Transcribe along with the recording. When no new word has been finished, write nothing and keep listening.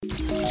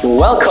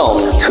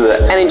Welcome to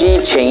the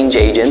Energy Change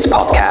Agents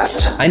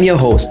podcast. I'm your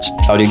host,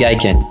 Claudio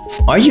Gaiken.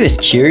 Are you as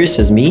curious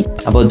as me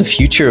about the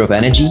future of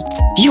energy?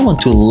 Do you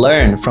want to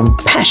learn from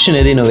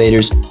passionate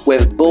innovators who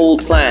have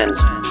bold plans,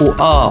 who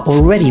are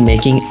already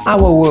making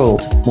our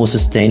world more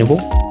sustainable?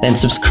 Then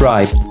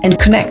subscribe and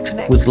connect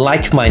with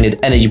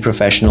like-minded energy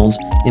professionals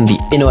in the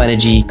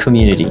InnoEnergy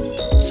community.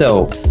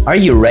 So, are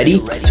you ready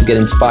to get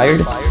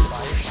inspired?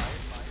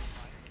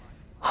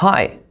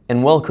 Hi,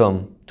 and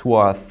welcome to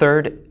our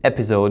third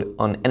episode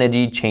on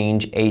Energy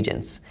Change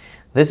Agents.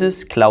 This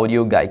is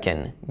Claudio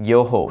Gaiken,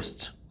 your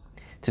host.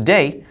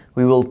 Today,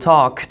 we will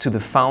talk to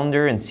the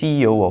founder and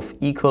CEO of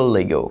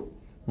Ecoligo,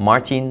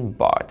 Martin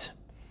Barth.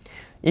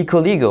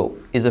 Ecoligo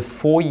is a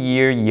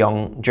 4-year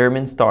young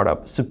German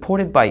startup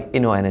supported by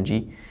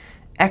InnoEnergy,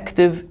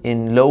 active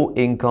in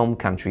low-income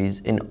countries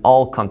in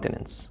all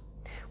continents.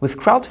 With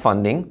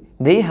crowdfunding,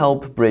 they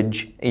help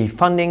bridge a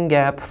funding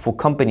gap for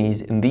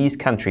companies in these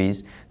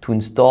countries to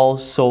install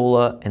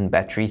solar and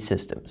battery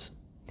systems.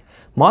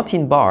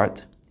 Martin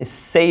Barth is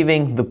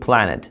saving the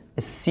planet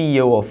as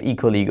CEO of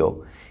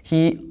Ecoligo.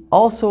 He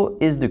also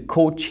is the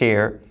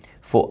co-chair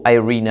for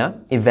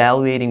IRENA,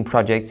 evaluating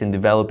projects in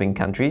developing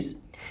countries.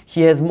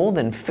 He has more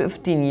than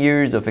 15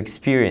 years of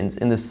experience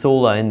in the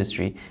solar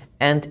industry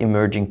and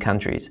emerging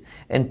countries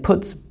and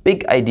puts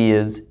big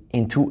ideas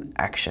into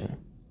action.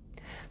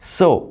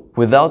 So,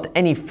 without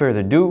any further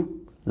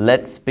ado,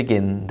 let's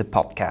begin the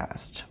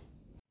podcast.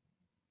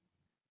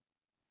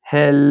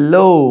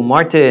 Hello,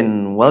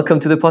 Martin. Welcome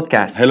to the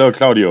podcast. Hello,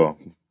 Claudio.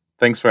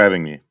 Thanks for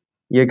having me.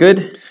 You're good?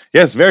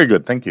 Yes, very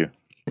good. Thank you.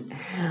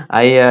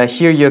 I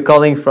hear you're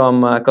calling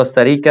from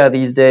Costa Rica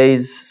these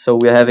days, so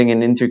we're having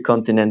an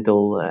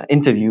intercontinental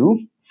interview.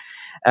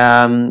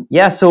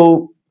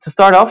 So to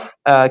start off,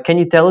 can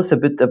you tell us a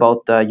bit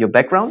about your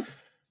background?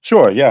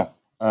 Sure, yeah.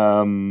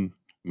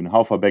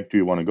 How far back do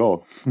you want to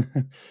go?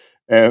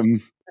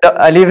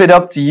 I leave it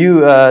up to you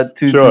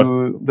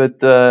Sure. but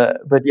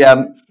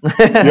yeah.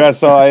 Yeah,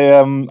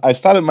 so I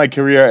started my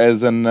career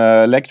as an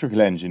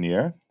electrical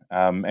engineer,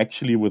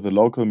 actually with a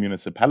local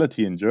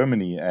municipality in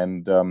Germany,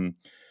 and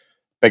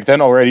back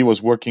then already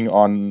was working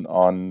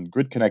on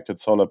grid-connected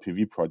solar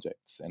PV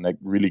projects, and that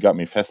really got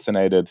me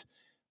fascinated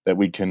that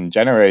we can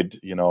generate,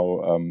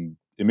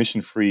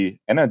 emission-free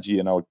energy.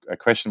 And I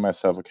questioned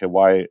myself, okay,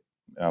 why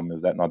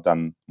is that not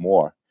done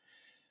more?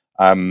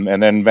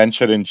 And then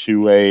ventured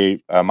into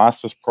a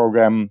master's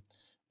program,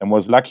 and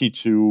was lucky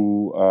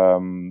to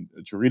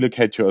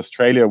relocate to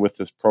Australia with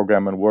this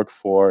program and work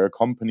for a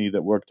company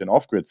that worked in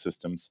off-grid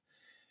systems.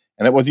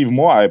 And it was even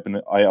more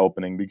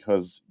eye-opening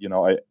because,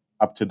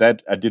 up to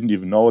that, I didn't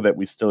even know that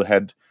we still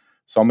had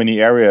so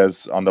many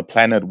areas on the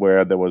planet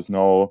where there was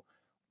no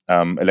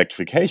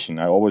electrification.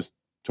 I always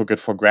took it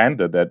for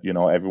granted that,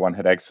 everyone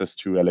had access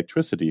to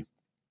electricity.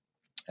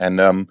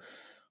 And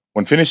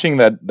when finishing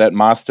that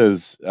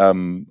master's,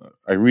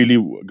 I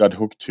really got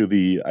hooked to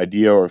the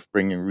idea of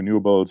bringing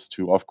renewables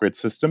to off-grid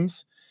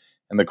systems.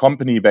 And the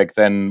company back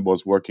then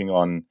was working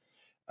on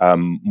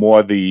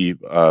more the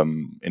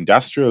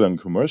industrial and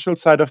commercial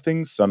side of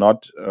things. So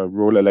not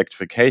rural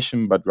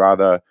electrification, but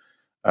rather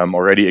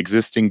already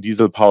existing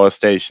diesel power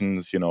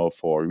stations,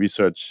 for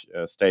research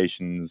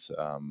stations,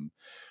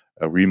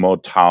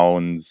 remote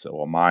towns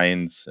or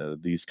mines,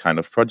 these kind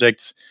of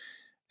projects.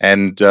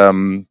 And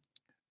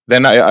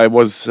then I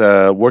was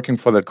working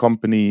for that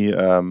company,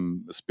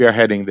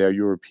 spearheading their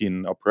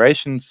European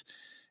operations.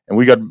 And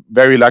we got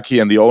very lucky,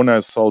 and the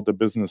owners sold the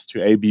business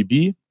to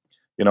ABB.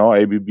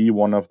 ABB,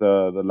 one of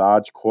the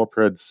large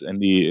corporates in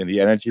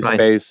the energy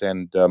space.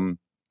 And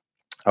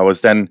I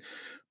was then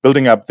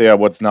building up there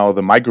what's now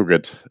the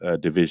microgrid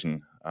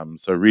division.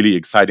 So really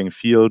exciting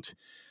field,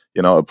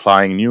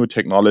 applying new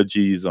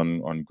technologies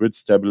on grid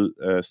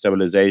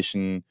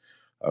stabilization,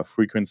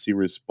 frequency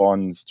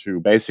response to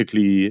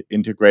basically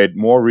integrate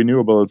more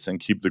renewables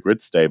and keep the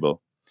grid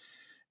stable.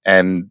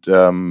 And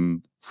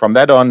from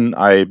that on,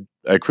 I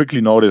quickly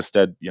noticed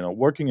that,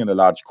 working in a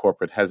large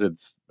corporate has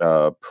its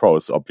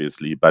pros,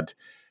 obviously, but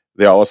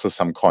there are also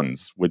some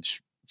cons,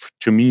 which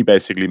to me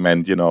basically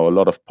meant, a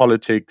lot of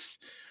politics,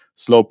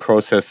 slow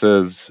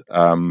processes.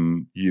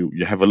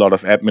 You have a lot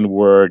of admin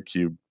work.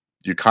 You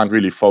can't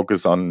really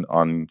focus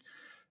on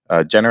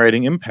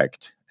generating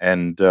impact.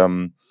 And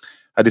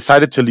I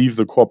decided to leave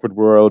the corporate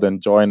world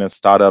and join a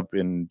startup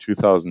in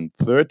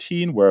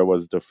 2013, where I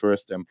was the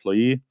first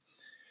employee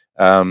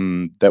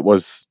that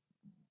was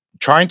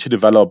trying to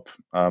develop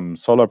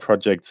solar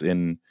projects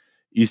in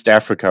East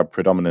Africa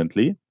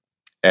predominantly,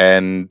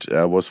 and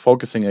was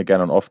focusing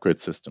again on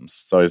off-grid systems.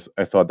 So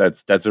I thought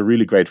that's a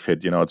really great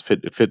fit.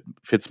 It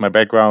fits my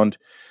background.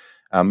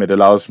 It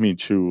allows me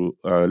to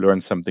learn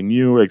something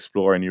new,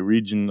 explore a new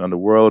region on the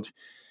world.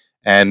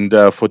 And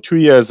for 2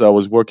 years, I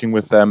was working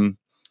with them,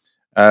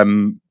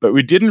 but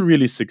we didn't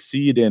really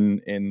succeed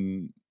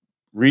in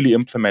really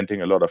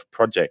implementing a lot of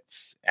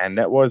projects, and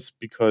that was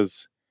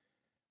because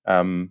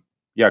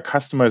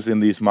customers in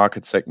these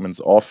market segments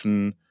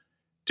often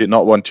did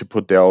not want to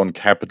put their own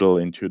capital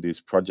into these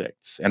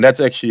projects. And that's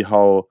actually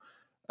how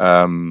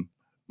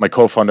my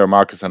co-founder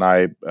Marcus and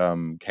I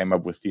came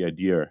up with the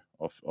idea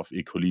of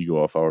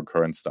Ecoligo, of our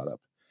current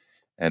startup.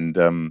 And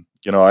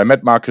I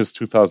met Marcus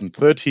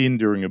 2013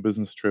 during a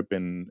business trip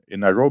in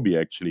Nairobi,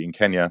 actually in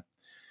Kenya,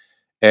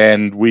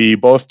 and we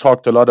both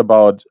talked a lot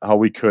about how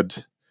we could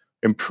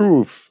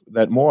improve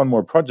that more and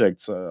more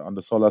projects on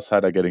the solar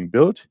side are getting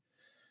built.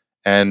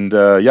 And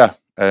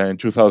in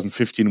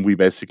 2015 we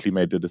basically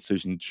made the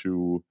decision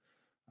to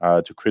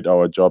quit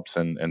our jobs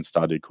and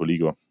start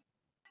Ecoligo.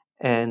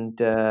 And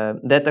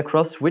that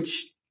across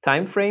which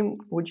time frame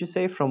would you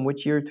say, from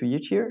which year to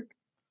which year?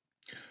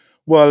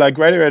 Well, I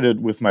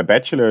graduated with my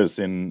bachelor's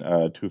in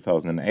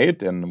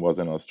 2008 and was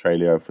in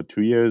Australia for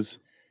 2 years.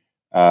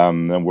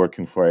 Then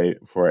working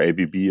for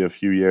ABB a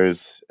few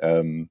years,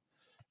 and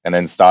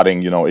then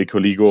starting,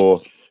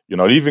 Ecoligo.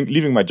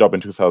 Leaving my job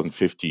in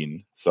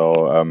 2015.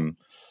 So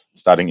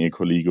starting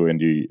Ecoligo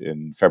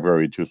in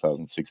February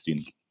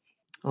 2016.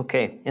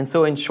 Okay, and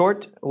so in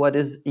short, what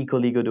is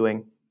Ecoligo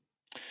doing?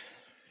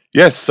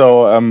 Yes.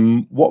 So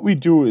what we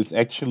do is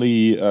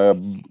actually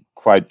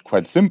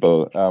quite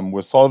simple.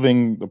 We're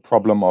solving the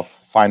problem of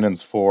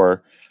finance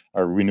for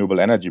renewable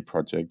energy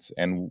projects,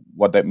 and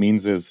what that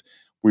means is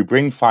we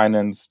bring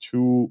finance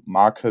to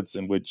markets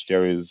in which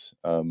there is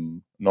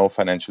no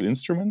financial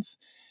instruments,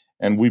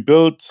 and we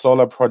build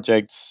solar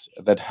projects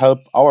that help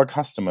our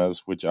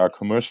customers, which are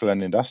commercial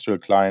and industrial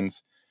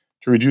clients,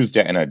 to reduce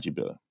their energy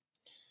bill.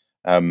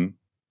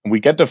 We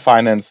get the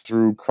finance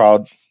through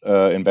crowd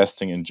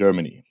investing in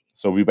Germany.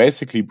 So we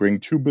basically bring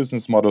two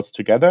business models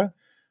together.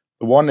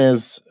 The one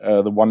is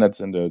the one that's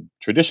in the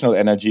traditional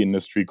energy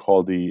industry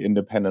called the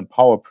independent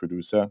power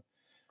producer.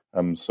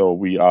 So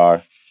we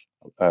are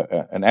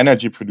an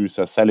energy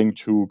producer selling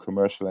to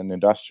commercial and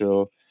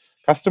industrial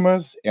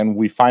customers, and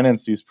we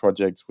finance these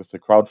projects with the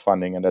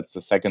crowdfunding, and that's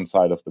the second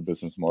side of the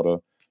business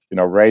model.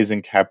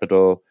 Raising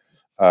capital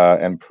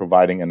and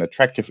providing an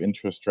attractive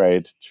interest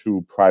rate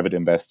to private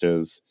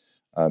investors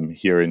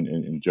here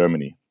in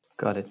Germany.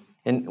 Got it.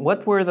 And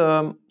what were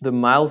the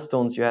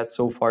milestones you had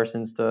so far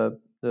since the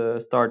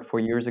start 4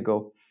 years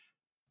ago?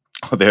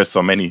 Oh, there are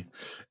so many.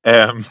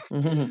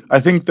 I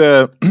think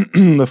the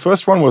the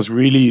first one was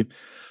really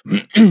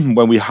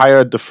when we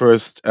hired the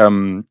first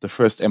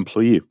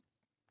employee.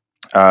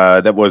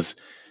 That was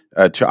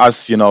to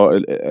us,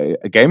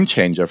 a game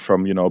changer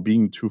from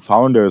being two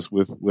founders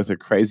with a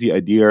crazy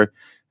idea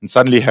and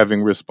suddenly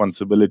having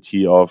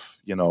responsibility of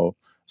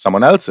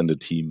someone else in the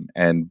team,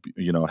 and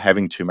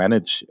having to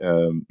manage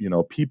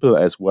people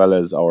as well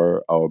as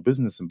our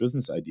business and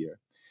business idea.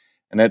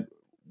 And that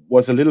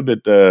was a little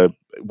bit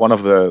one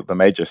of the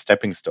major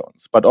stepping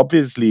stones. But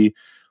obviously,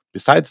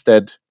 besides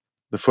that,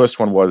 the first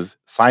one was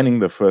signing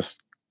the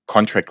first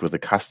contract with the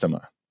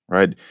customer,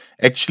 right?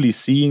 Actually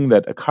seeing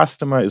that a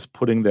customer is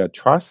putting their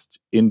trust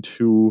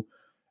into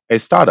a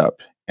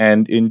startup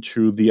and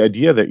into the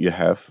idea that you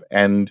have,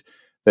 and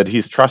that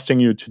he's trusting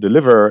you to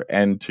deliver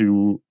and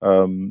to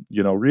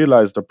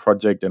realize the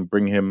project and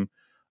bring him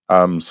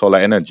solar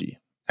energy.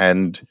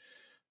 And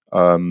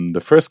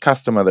the first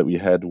customer that we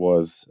had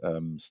was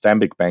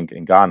Stanbic Bank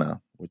in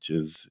Ghana, which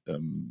is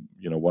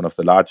one of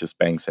the largest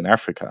banks in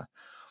Africa.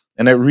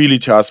 And it really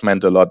to us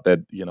meant a lot that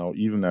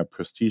even a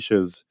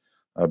prestigious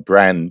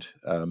brand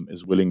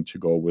is willing to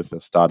go with a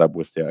startup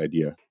with their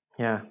idea.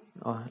 Yeah.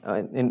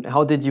 And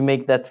how did you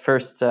make that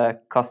first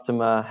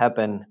customer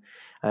happen?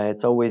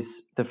 It's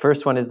always the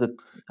first one is the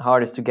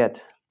hardest to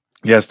get.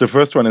 Yes, the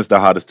first one is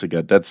the hardest to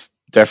get. That's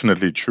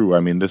definitely true.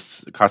 I mean,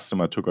 this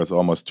customer took us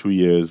almost 2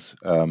 years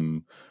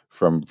from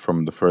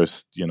the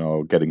first,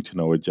 getting to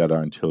know each other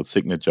until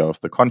signature of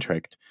the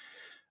contract.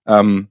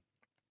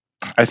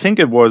 I think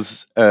it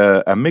was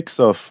a mix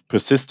of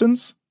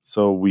persistence.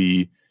 So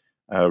we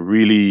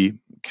really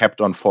kept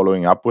on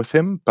following up with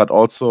him, but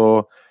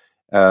also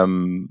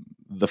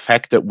the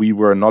fact that we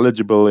were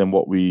knowledgeable in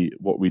what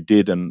we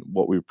did and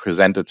what we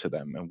presented to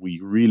them, and we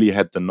really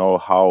had the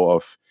know-how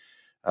of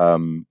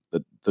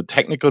the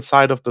technical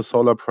side of the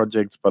solar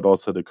projects, but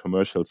also the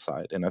commercial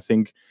side. And I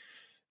think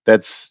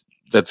that's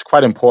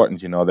quite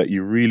important, that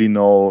you really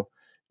know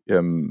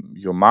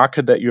your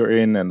market that you're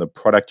in and the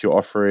product you're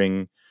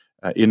offering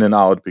in and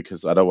out,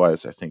 because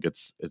otherwise I think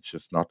it's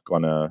just not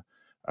gonna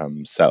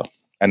sell,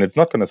 and it's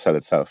not gonna sell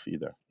itself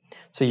either.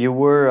 So you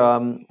were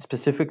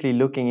specifically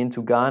looking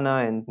into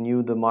Ghana and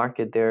knew the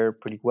market there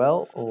pretty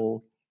well,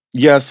 or?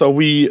 Yeah, so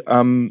we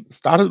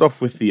started off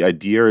with the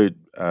idea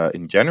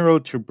in general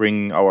to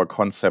bring our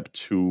concept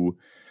to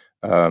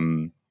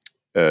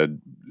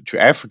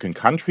African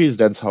countries.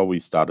 That's how we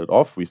started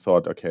off. We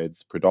thought, okay,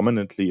 it's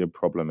predominantly a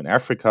problem in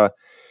Africa.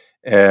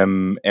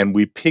 And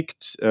we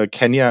picked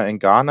Kenya and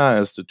Ghana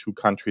as the two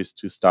countries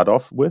to start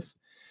off with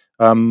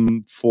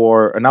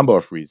for a number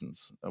of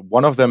reasons.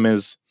 One of them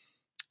is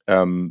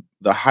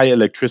the high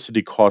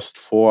electricity cost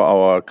for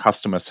our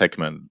customer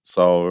segment.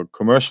 So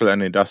commercial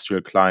and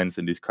industrial clients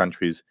in these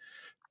countries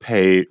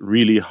pay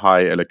really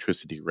high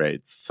electricity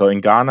rates. So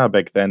in Ghana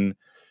back then,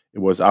 it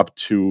was up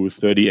to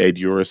 38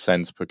 euro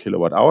cents per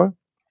kilowatt hour.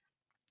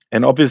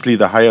 And obviously,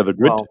 the higher the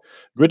Wow.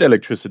 grid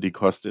electricity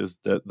cost is,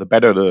 the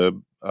better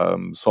the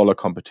solar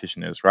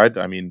competition is, right?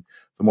 I mean,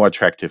 the more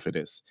attractive it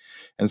is.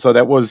 And so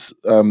that was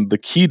the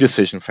key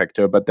decision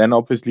factor. But then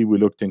obviously we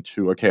looked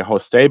into, okay, how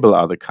stable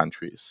are the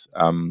countries?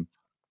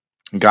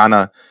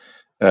 Ghana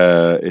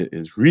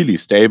is really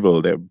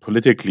stable there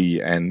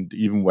politically, and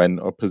even when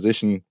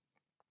opposition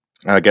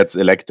gets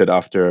elected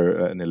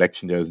after an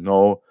election, there's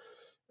no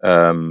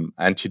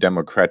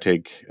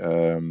anti-democratic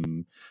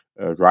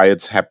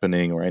riots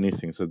happening or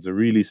anything. So it's a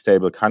really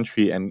stable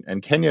country,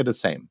 and Kenya the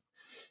same.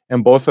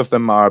 And both of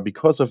them are,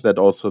 because of that,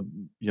 also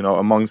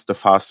amongst the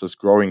fastest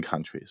growing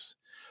countries.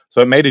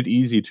 So it made it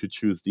easy to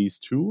choose these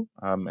two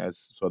as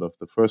sort of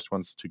the first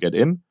ones to get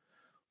in.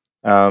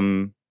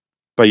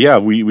 But yeah,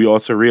 we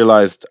also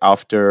realized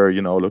after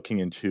looking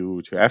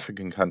into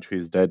African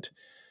countries that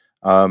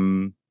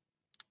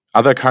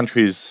other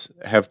countries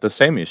have the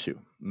same issue.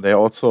 They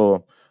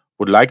also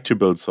would like to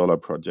build solar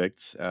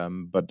projects,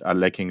 but are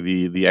lacking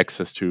the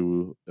access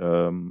to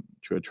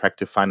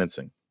attractive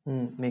financing.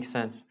 Makes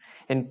sense.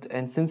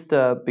 And since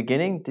the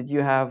beginning, did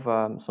you have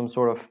some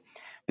sort of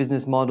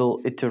business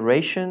model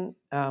iteration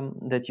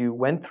that you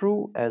went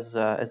through, as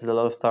a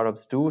lot of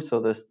startups do? So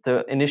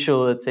the initial,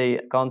 let's say,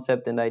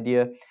 concept and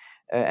idea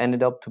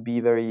ended up to be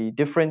very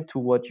different to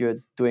what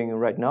you're doing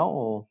right now,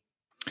 or?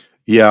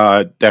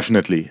 Yeah,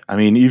 definitely. I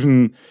mean,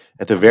 even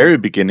at the very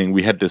beginning,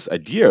 we had this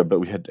idea, but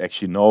we had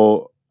actually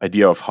no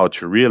idea of how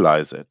to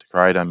realize it,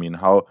 right? I mean,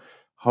 how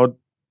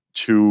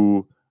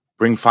to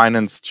bring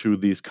finance to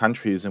these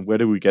countries, and where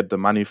do we get the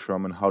money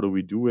from, and how do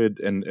we do it?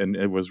 And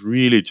it was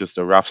really just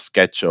a rough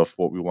sketch of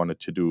what we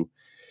wanted to do.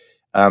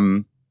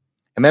 And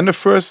then the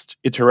first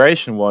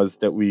iteration was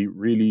that we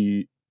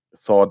really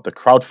thought the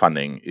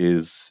crowdfunding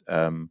is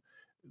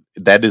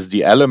that is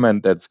the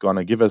element that's going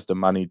to give us the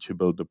money to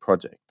build the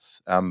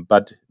projects.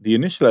 But the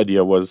initial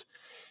idea was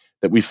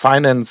that we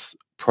finance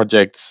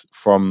projects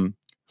from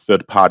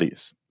third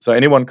parties. So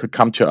anyone could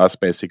come to us,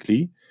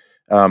 basically,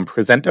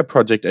 present a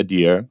project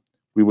idea.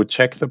 We would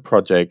check the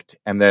project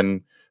and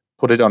then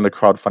put it on the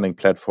crowdfunding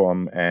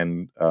platform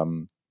and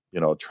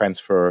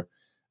transfer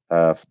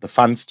the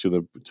funds to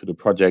the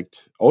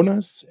project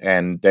owners,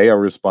 and they are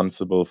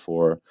responsible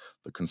for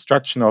the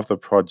construction of the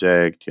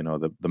project,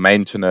 the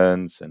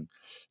maintenance and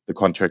the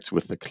contracts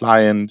with the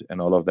client and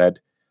all of that.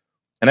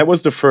 And that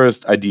was the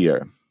first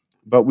idea.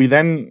 But we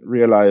then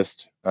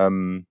realized,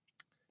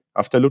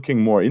 after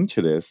looking more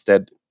into this,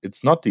 that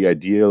it's not the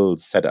ideal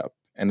setup.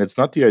 And it's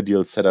not the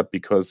ideal setup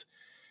because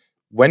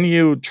when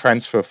you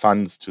transfer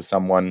funds to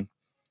someone,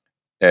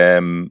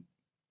 um,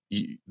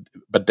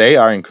 but they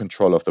are in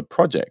control of the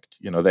project.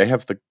 They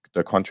have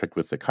the contract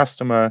with the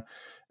customer.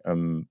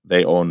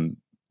 They own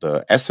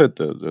the asset,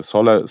 the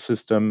solar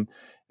system,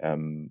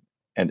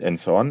 and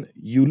so on.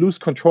 You lose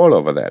control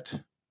over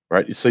that,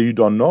 right? So you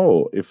don't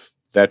know if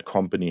that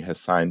company has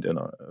signed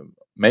a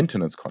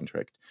maintenance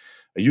contract.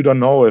 You don't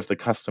know if the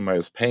customer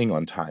is paying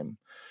on time.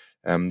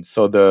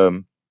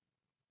 So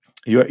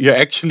you're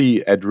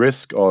actually at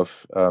risk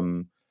of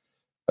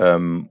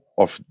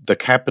the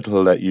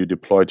capital that you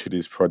deploy to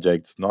these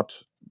projects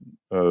not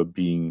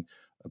being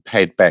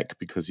paid back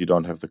because you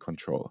don't have the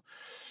control.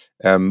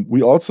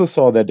 We also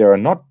saw that there are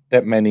not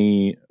that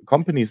many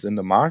companies in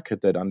the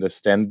market that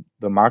understand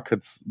the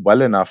markets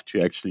well enough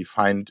to actually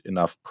find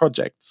enough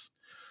projects.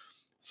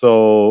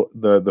 So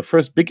the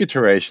first big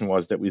iteration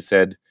was that we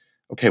said,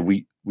 okay,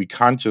 we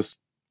can't just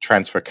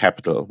transfer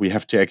capital. We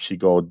have to actually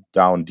go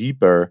down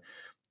deeper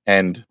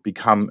and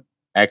become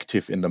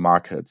active in the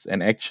markets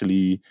and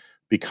actually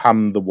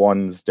become the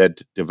ones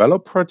that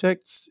develop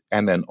projects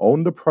and then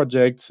own the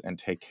projects and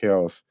take care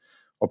of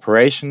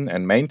operation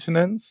and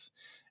maintenance.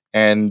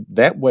 And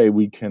that way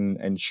we can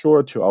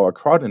ensure to our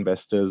crowd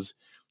investors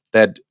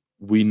that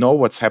we know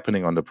what's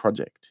happening on the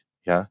project.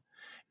 Yeah.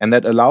 And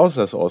that allows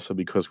us also,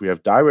 because we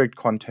have direct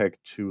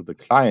contact to the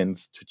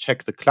clients, to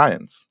check the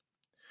clients.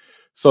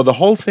 So the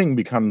whole thing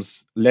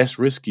becomes less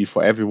risky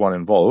for everyone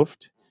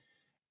involved.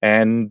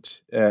 And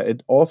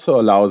it also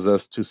allows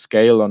us to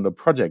scale on the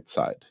project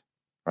side,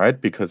 right?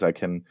 Because I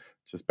can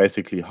just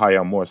basically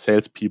hire more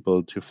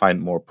salespeople to find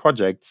more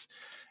projects,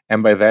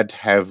 and by that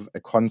have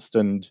a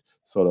constant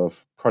sort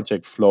of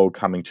project flow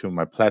coming to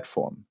my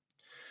platform.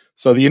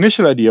 So the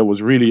initial idea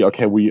was really,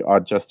 okay, we are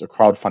just a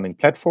crowdfunding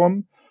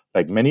platform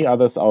like many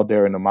others out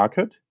there in the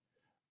market,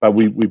 but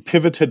we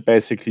pivoted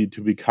basically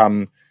to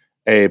become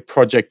a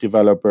project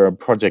developer, a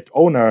project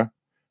owner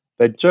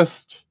that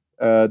just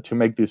to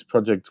make these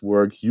projects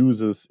work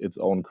uses its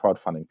own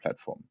crowdfunding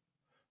platform.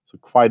 So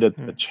quite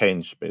a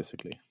change,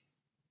 basically.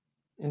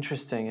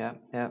 Interesting.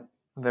 Yeah,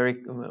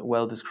 very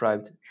well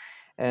described.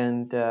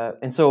 And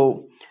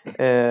so,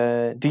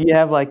 do you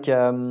have like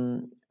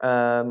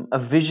a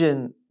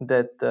vision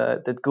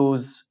that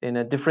goes in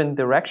a different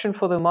direction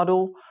for the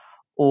model,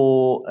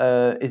 or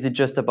is it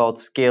just about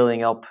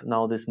scaling up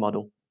now this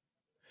model?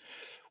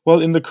 Well,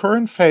 in the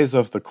current phase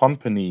of the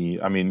company,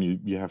 I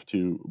mean, you have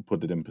to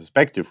put it in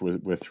perspective.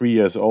 We're 3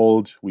 years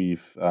old.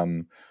 We've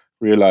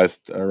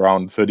realized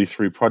around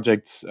 33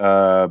 projects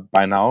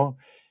by now.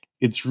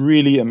 It's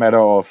really a matter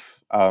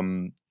of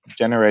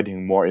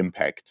generating more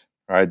impact,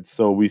 right?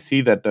 So we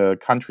see that the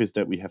countries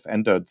that we have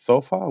entered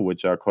so far,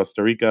 which are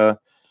Costa Rica,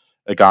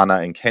 Ghana,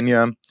 and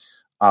Kenya,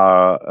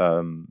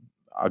 are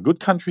good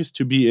countries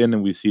to be in,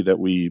 and we see that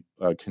we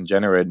can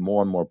generate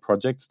more and more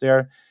projects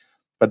there.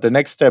 But the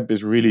next step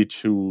is really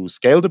to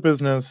scale the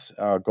business,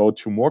 go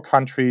to more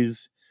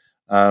countries,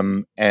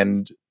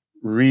 and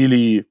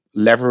really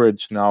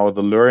leverage now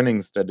the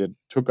learnings that it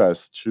took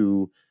us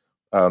to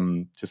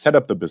set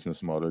up the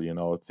business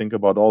model. Think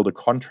about all the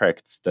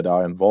contracts that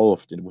are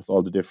involved with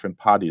all the different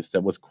parties.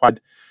 That was quite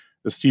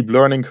a steep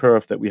learning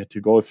curve that we had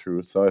to go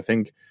through. So I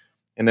think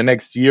in the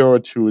next year or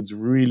two, it's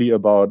really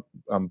about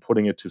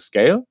putting it to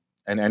scale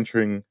and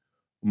entering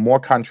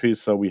more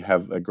countries so we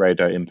have a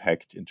greater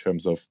impact in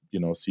terms of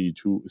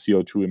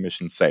CO2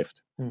 emissions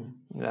saved.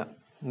 Yeah,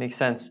 makes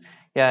sense.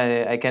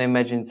 Yeah, I can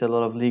imagine it's a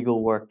lot of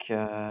legal work,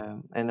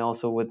 and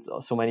also with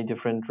so many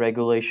different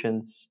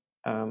regulations.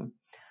 That's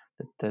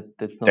not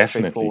Definitely,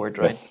 straightforward,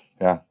 right?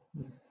 yes.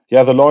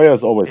 Yeah, the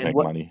lawyers always And make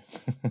what money.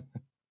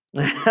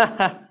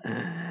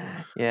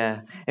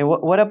 Yeah. And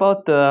what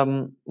about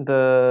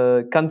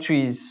the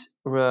countries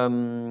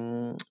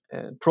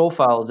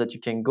profiles that you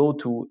can go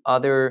to? Are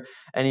there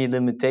any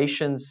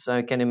limitations?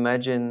 I can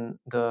imagine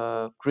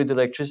the grid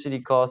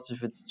electricity cost,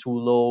 if it's too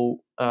low,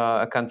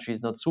 a country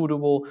is not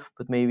suitable,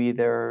 but maybe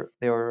there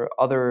are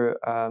other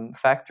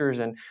factors.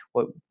 And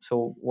what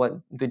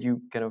did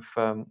you kind of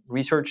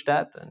research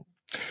that and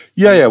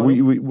Yeah,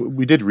 model?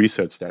 we did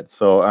research that.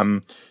 So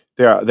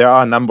there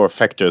are a number of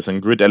factors,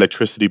 and grid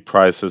electricity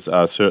prices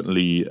are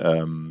certainly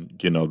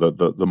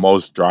the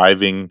most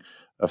driving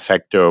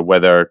factor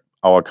whether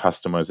our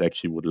customers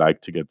actually would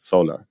like to get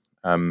solar.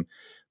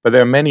 But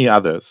there are many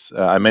others.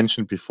 I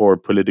mentioned before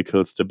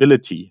political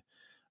stability.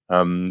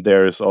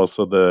 There is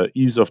also the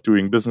ease of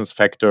doing business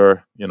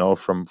factor,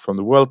 from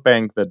the World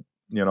Bank that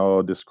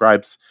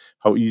describes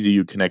how easy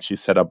you can actually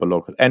set up a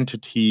local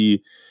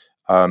entity,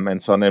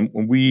 and so on. And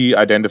we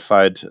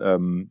identified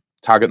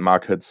target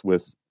markets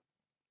with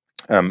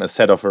a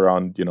set of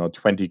around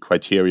 20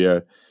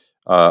 criteria,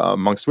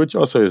 amongst which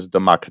also is the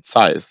market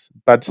size.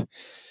 But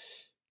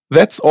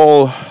that's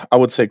all, I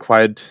would say, a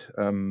quite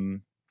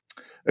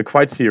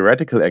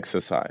theoretical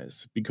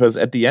exercise, because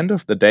at the end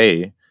of the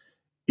day,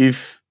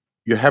 if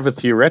you have a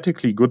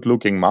theoretically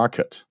good-looking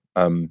market,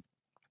 I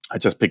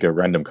just pick a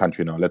random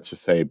country now. Let's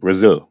just say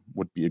Brazil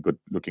would be a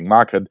good-looking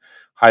market,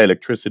 high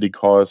electricity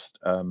cost,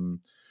 a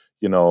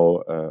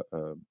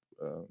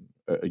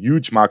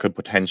huge market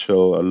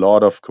potential, a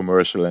lot of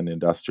commercial and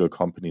industrial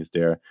companies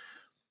there.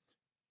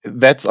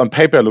 That's on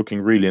paper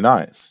looking really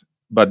nice.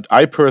 But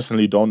I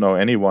personally don't know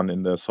anyone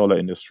in the solar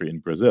industry in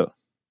Brazil.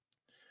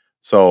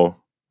 So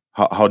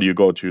how do you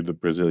go to the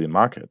Brazilian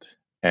market?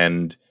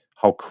 And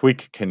how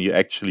quick can you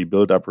actually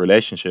build up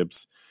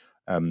relationships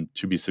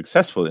to be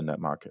successful in that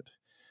market?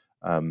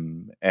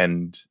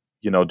 And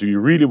do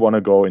you really want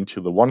to go into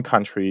the one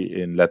country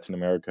in Latin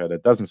America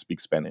that doesn't speak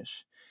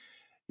Spanish?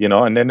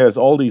 And then there's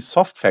all these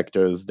soft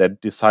factors that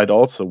decide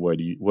also where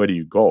do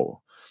you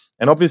go.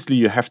 And obviously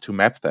you have to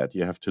map that.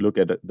 You have to look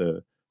at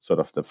the sort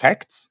of the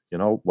facts.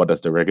 What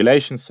does the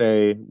regulation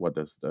say? What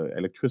does the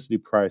electricity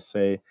price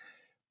say?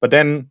 But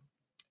then,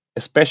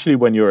 especially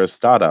when you're a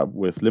startup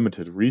with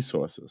limited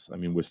resources, I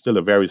mean, we're still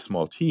a very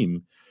small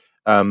team.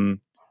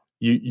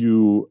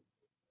 You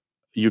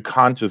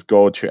can't just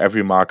go to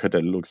every market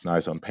that looks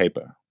nice on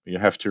paper. You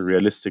have to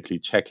realistically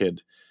check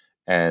it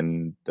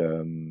and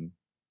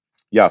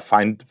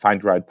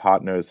find right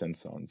partners and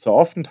so on. So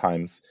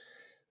oftentimes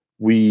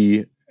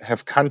we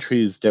have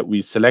countries that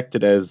we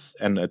selected as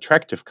an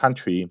attractive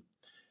country,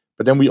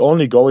 but then we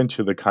only go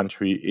into the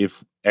country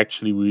if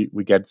actually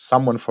we get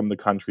someone from the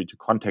country to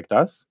contact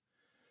us,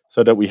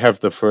 so that we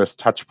have the first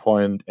touch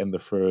point and the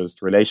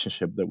first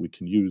relationship that we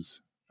can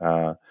use.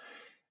 And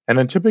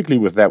then typically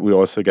with that, we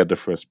also get the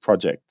first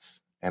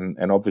projects.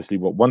 And obviously,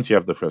 once you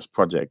have the first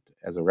project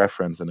as a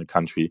reference in a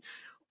country,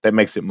 that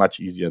makes it much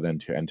easier then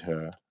to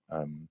enter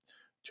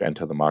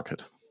the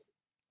market.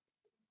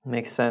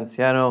 Makes sense.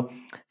 Yeah, no,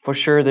 for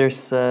sure.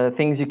 There's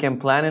things you can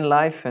plan in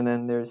life, and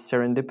then there's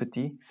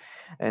serendipity,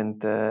 and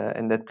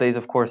that plays,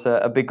 of course,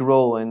 a big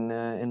role.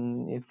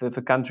 And if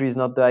a country is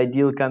not the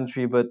ideal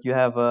country, but you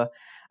have a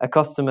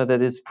customer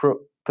that is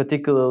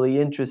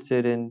particularly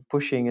interested in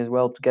pushing as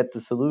well to get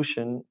the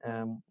solution,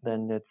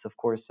 then it's, of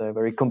course, a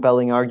very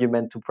compelling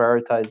argument to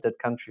prioritize that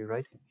country,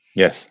 right?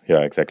 Yes.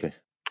 Yeah. Exactly.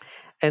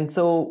 And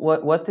so,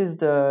 what is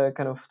the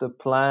kind of the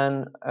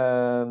plan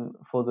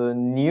for the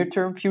near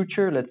term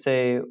future? Let's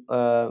say,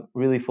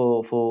 really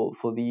for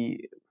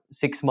the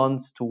 6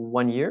 months to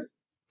 1 year.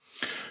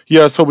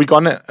 Yeah, so we're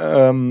going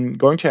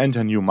to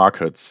enter new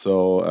markets.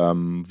 So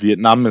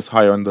Vietnam is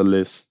high on the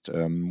list.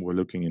 We're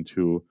looking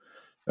into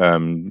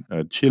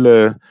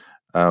Chile.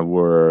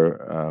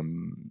 We're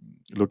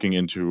looking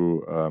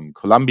into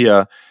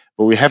Colombia,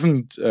 but we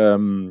haven't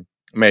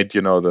made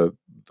the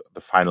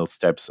final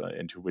steps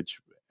into which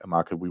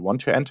market we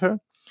want to enter.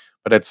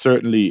 But that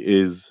certainly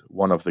is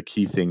one of the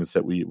key things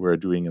that we're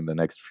doing in the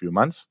next few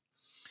months.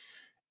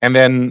 And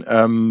then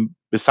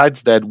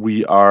besides that,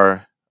 we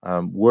are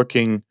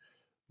working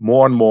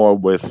more and more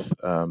with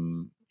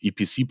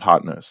EPC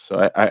partners.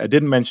 So I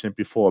didn't mention it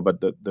before,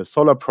 but the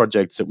solar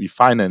projects that we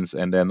finance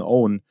and then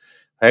own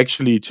are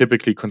actually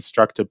typically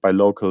constructed by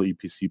local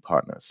EPC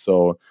partners.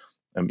 So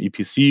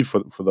EPC,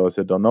 for those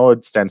that don't know,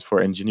 it stands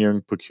for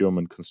Engineering,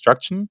 Procurement,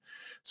 Construction.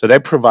 So they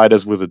provide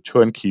us with a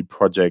turnkey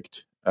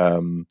project,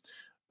 and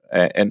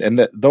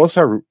those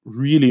are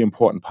really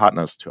important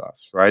partners to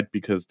us, right?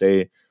 Because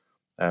they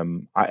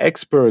are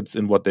experts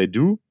in what they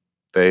do.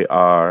 They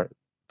are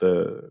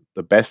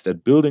the best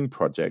at building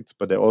projects,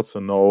 but they also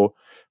know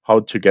how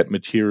to get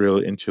material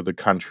into the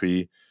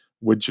country,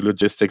 which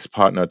logistics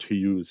partner to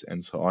use,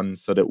 and so on,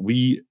 so that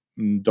we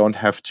don't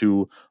have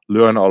to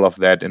learn all of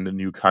that in the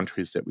new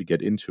countries that we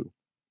get into.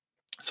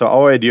 So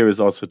our idea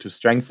is also to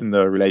strengthen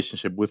the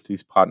relationship with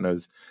these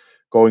partners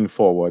going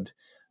forward,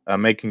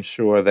 making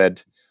sure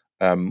that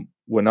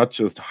we're not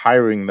just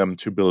hiring them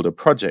to build a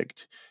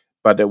project,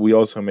 but that we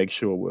also make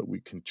sure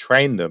we can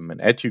train them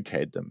and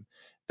educate them,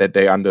 that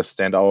they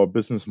understand our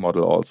business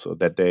model also,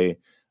 that they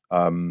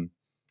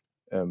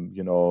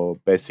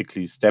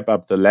basically step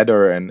up the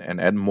ladder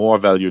and add more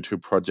value to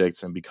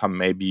projects and become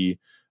maybe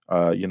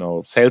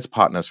sales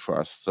partners for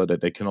us, so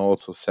that they can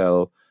also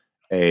sell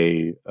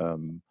a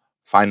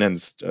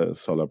financed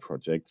solar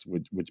projects,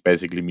 which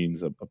basically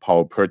means a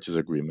power purchase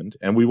agreement.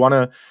 And we want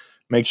to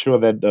make sure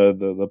that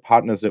the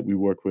partners that we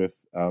work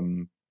with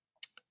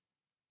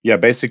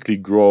basically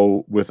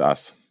grow with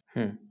us.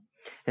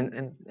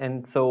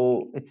 And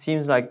so it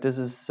seems like this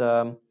is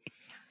so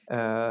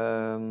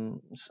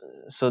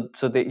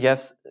that you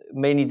have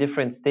many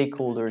different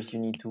stakeholders you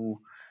need to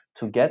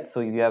get. So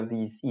you have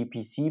these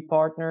EPC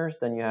partners,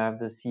 then you have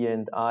the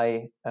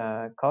C&I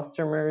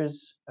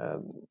customers,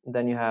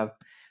 then you have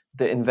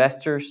the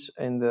investors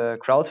in the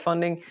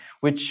crowdfunding.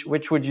 Which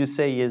would you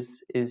say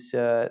is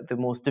the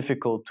most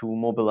difficult to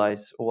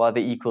mobilize, or are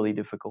they equally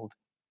difficult?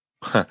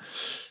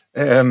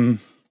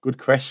 Good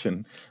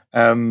question.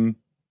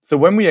 So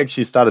when we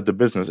actually started the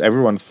business,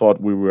 everyone thought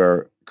we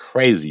were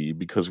crazy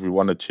because we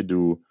wanted to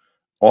do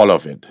all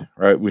of it,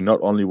 right? We not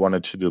only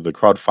wanted to do the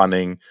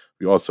crowdfunding,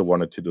 we also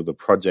wanted to do the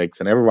projects,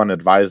 and everyone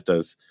advised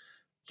us,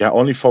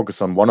 only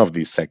focus on one of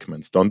these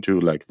segments. Don't do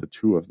like the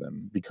two of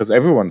them, because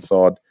everyone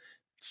thought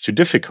it's too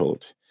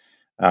difficult.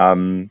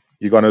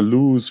 You're going to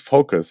lose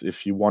focus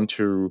if you want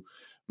to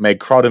make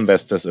crowd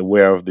investors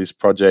aware of these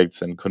projects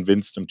and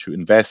convince them to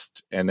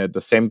invest. And at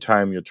the same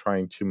time, you're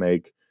trying to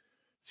make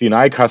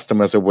C&I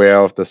customers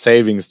aware of the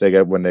savings they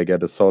get when they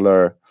get a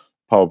solar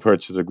power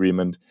purchase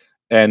agreement.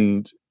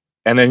 And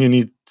then you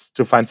need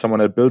to find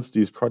someone that builds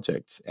these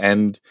projects.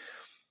 And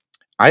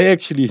I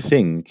actually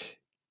think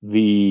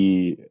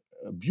the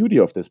beauty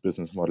of this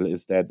business model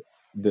is that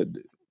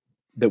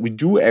we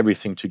do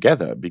everything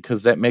together,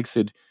 because that makes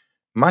it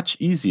much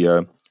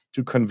easier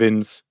to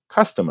convince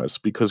customers,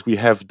 because we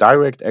have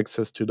direct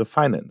access to the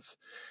finance.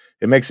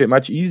 It makes it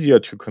much easier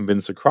to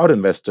convince a crowd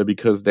investor,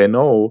 because they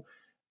know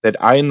that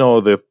I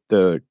know the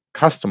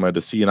customer,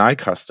 the C&I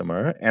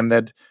customer, and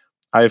that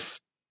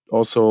I've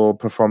also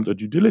performed a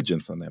due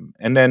diligence on them.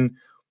 And then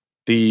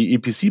the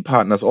EPC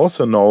partners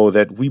also know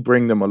that we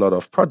bring them a lot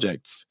of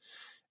projects,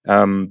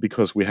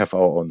 because we have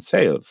our own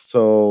sales.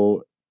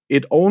 So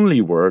it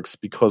only works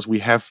because we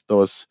have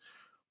those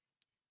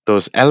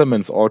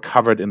elements all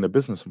covered in the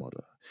business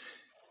model.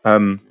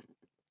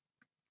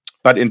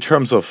 But in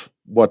terms of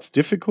what's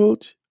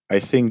difficult, I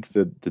think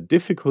that the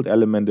difficult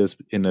element is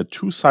in a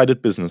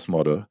two-sided business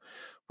model,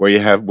 where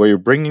you're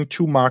bringing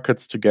two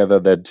markets together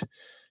that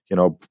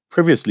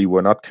previously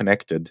were not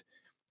connected,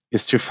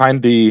 is to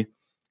find the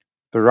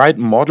right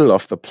model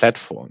of the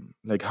platform.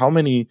 Like, how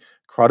many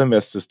crowd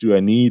investors do I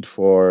need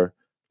for,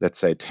 let's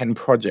say, 10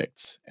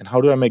 projects? And how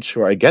do I make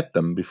sure I get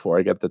them before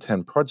I get the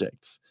 10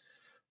 projects?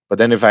 But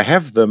then if I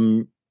have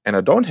them and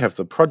I don't have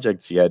the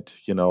projects yet,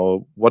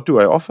 what do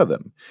I offer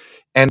them?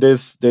 And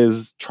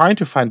there's trying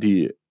to find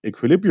the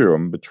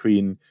equilibrium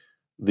between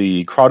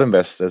the crowd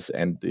investors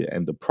and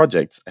the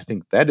projects. I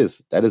think that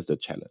is the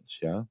challenge.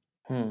 Yeah.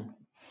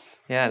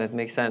 Yeah, that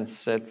makes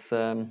sense.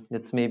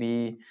 That's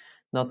maybe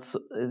not.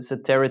 It's a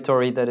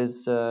territory that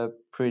is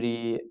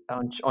pretty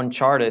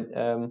uncharted.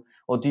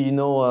 Or do you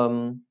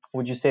know?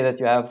 Would you say that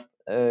you have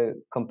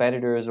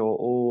competitors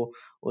or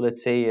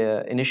let's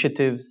say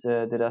initiatives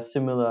that are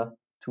similar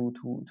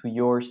to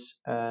yours,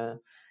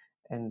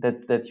 and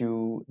that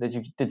you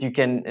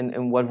can,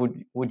 and what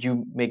would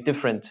you make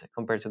different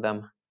compared to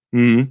them?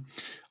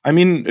 I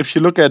mean, if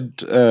you look at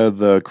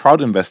the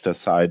crowd investor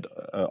side,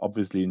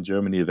 obviously in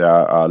Germany there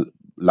are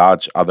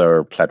large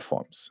other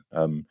platforms.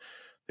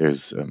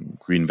 There's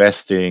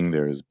Greenvesting,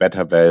 there is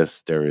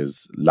BetterVest, there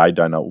is Leih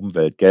deiner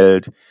Umwelt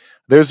Geld.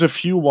 There's a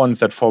few ones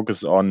that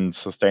focus on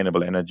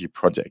sustainable energy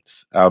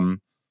projects.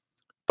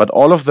 But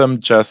all of them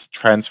just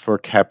transfer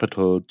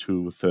capital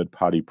to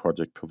third-party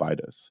project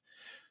providers.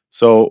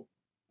 So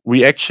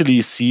we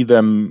actually see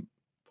them.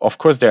 Of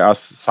course, there are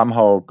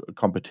somehow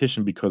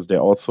competition, because they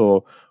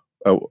also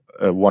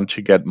want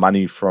to get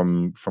money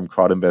from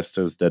crowd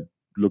investors that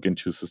look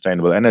into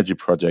sustainable energy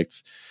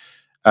projects.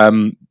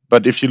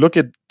 But if you look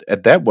at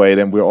that way,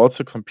 then we're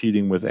also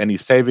competing with any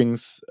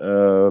savings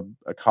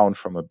account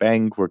from a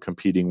bank. We're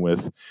competing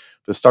with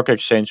the stock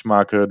exchange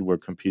market. We're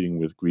competing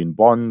with green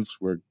bonds.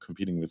 We're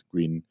competing with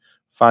green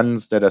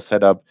funds that are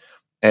set up.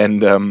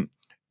 And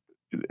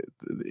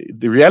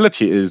the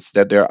reality is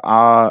that there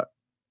are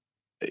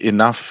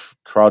enough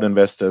crowd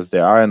investors,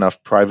 there are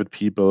enough private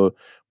people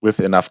with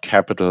enough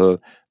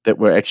capital that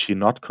we're actually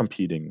not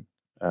competing.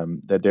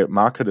 That the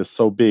market is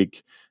so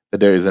big that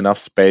there is enough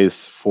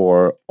space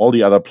for all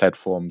the other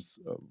platforms,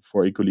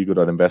 for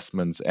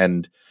Ecoligo.investments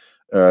and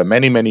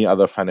many, many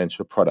other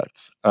financial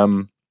products.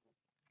 On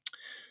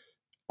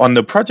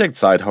the project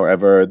side,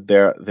 however,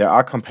 there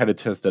are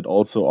competitors that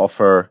also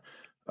offer,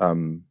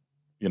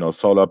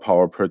 solar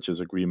power purchase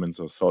agreements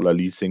or solar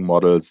leasing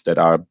models that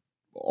are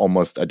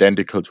almost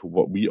identical to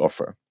what we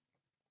offer.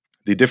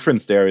 The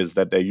difference there is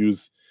that they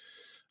use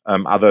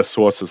other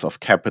sources of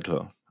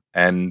capital,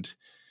 and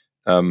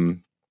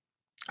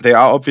they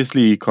are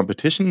obviously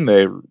competition.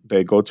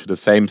 They go to the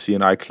same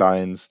CNI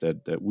clients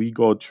that we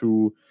go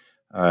to,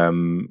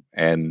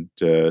 and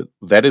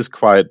that is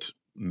quite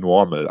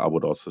normal. I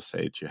would also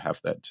say to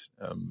have that.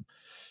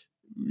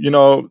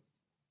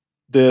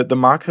 The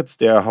markets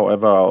there,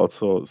 however, are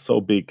also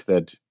so big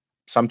that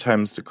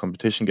sometimes the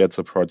competition gets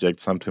a project,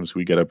 sometimes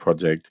we get a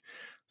project,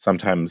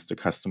 sometimes the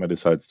customer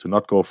decides to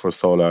not go for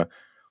solar.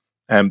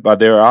 But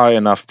there are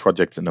enough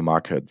projects in the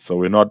market, so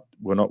we're not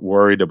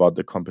worried about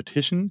the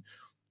competition.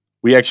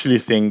 We actually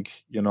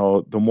think,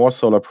 the more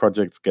solar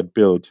projects get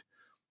built,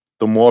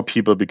 the more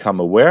people become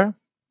aware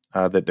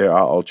that there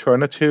are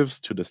alternatives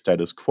to the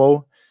status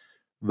quo,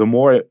 the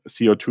more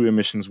CO2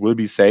 emissions will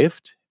be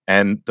saved,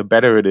 and the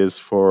better it is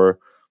for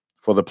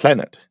the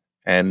planet.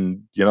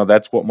 And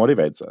that's what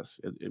motivates us.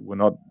 We're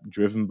not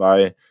driven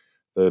by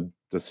the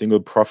single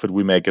profit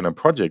we make in a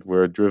project.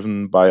 We're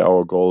driven by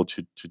our goal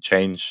to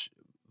change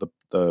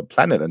the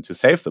planet and to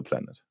save the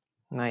planet.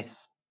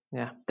 Nice.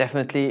 Yeah,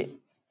 definitely.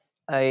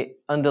 I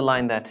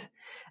underline that.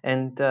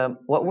 And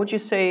what would you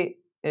say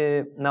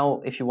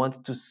now, if you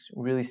wanted to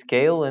really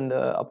scale in the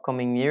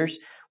upcoming years,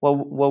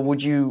 what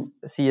would you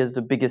see as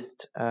the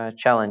biggest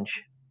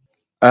challenge?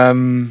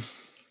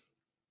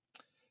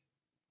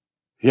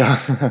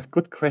 Yeah,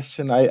 good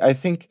question. I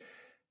think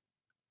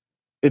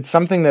it's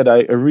something that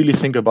I really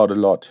think about a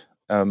lot.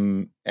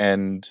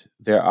 And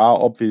there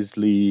are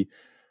obviously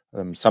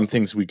some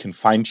things we can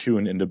fine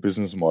tune in the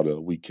business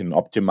model. We can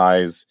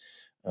optimize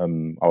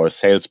our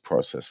sales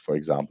process, for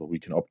example. We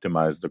can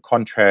optimize the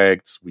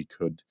contracts. We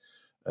could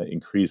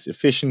increase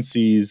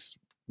efficiencies.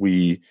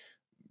 We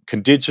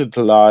can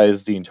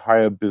digitalize the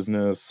entire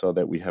business so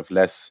that we have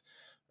less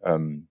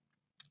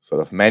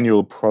sort of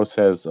manual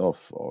process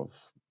of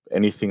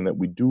anything that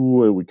we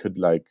do. We could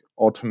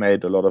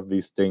automate a lot of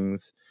these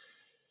things.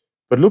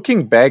 But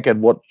looking back at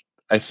what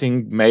I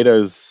think made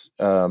us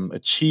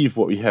achieve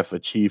what we have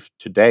achieved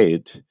to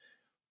date,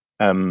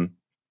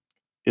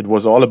 it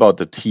was all about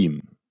the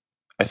team.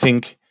 I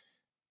think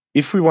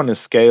if we want to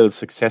scale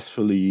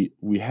successfully,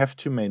 we have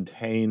to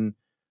maintain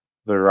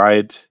the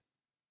right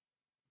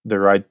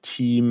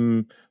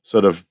team,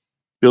 sort of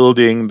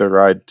building the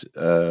right.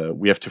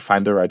 We have to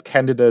find the right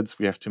candidates.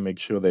 We have to make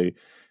sure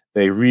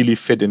they really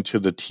fit into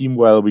the team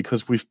well,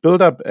 because we've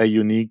built up a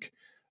unique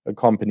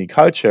company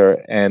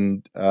culture,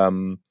 and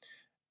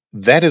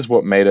that is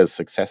what made us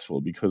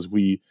successful, because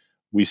we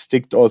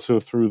sticked also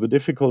through the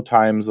difficult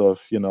times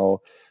of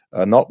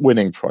not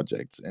winning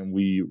projects, and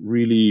we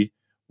really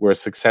were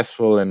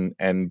successful,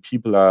 and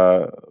people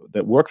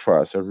that work for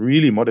us are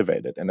really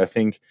motivated. And I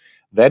think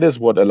that is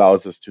what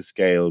allows us to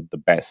scale the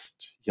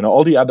best.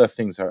 All the other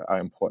things are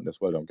important as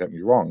well, don't get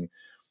me wrong,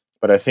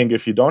 but I think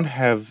if you don't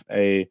have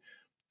a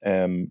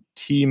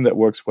team that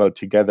works well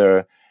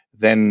together,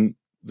 then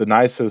the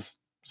nicest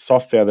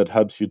software that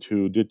helps you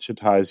to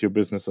digitize your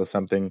business or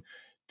something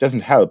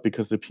doesn't help,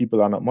 because the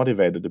people are not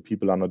motivated. The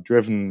people are not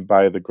driven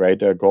by the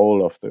greater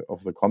goal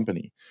of the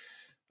company.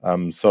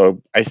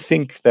 So I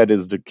think that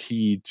is the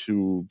key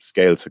to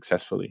scale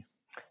successfully.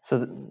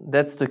 So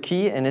that's the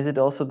key. And is it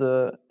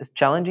also is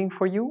challenging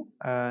for you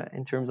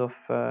in terms of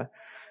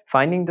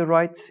finding the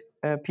right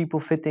people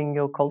fitting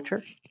your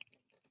culture?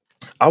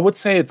 I would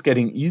say it's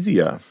getting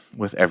easier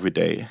with every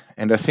day.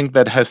 And I think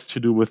that has to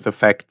do with the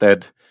fact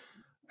that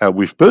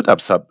we've built up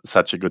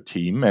such a good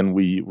team. And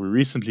we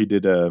recently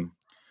did a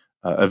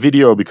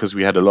video, because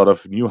we had a lot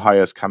of new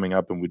hires coming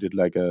up, and we did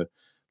like a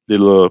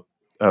little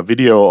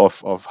video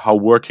of how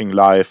working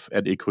life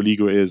at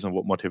Ecoligo is and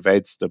what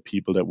motivates the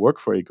people that work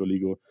for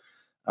Ecoligo.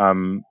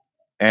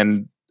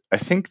 And I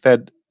think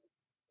that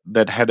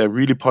had a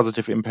really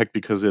positive impact,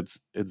 because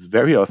it's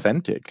very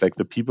authentic. Like,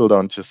 the people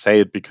don't just say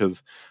it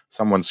because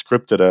someone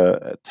scripted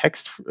a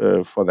text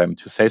for them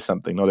to say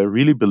something. No, they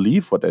really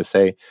believe what they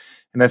say.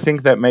 And I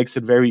think that makes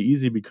it very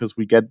easy, because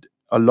we get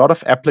a lot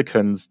of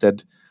applicants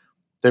that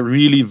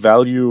really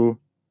value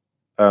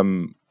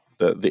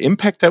the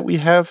impact that we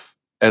have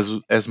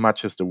as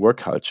much as the work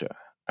culture.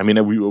 I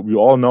mean, we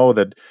all know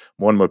that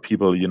more and more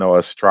people,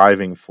 are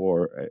striving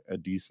for a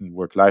decent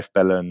work-life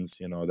balance.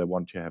 They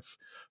want to have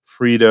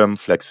freedom,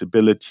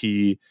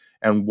 flexibility,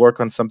 and work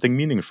on something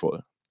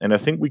meaningful. And I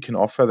think we can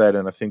offer that.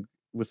 And I think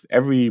with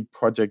every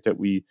project that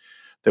we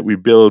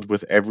build,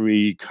 with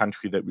every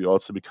country that we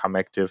also become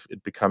active,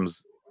 it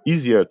becomes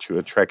easier to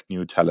attract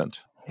new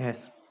talent.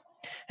 Yes.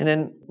 And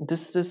then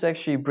this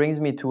actually brings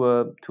me to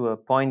a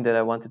point that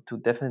I wanted to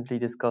definitely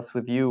discuss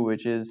with you,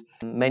 which is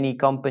many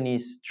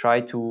companies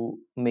try to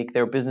make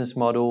their business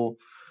model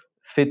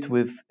fit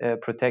with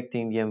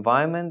protecting the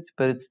environment,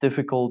 but it's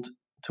difficult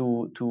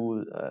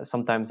to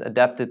sometimes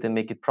adapt it and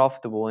make it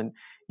profitable. And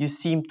you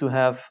seem to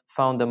have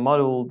found a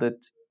model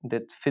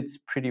that fits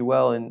pretty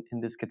well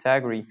in this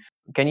category.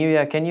 Can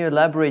you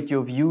elaborate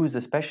your views,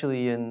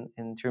 especially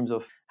in terms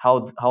of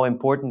how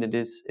important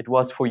it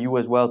was for you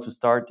as well to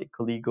start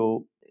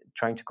Ecoligo,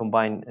 trying to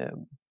combine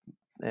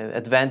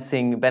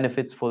advancing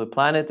benefits for the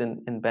planet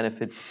and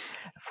benefits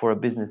for a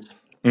business?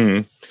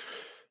 Mhm.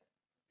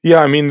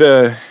 Yeah, I mean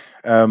the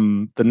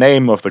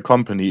name of the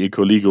company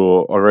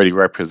Ecoligo already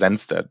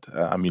represents that.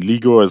 I mean,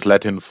 Ligo is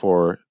Latin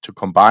for to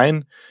combine,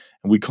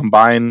 and we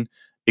combine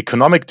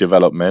economic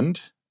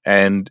development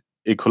and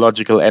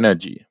ecological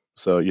energy.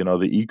 So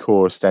the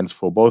eco stands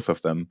for both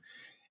of them,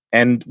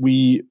 and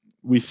we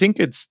think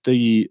it's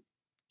the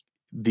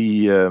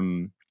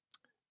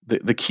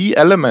key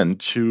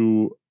element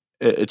to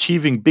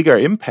achieving bigger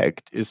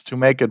impact is to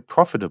make it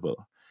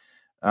profitable.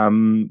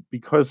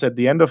 Because at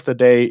the end of the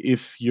day,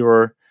 if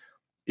you're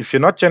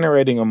not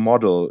generating a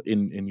model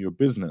in your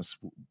business,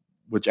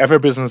 whichever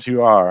business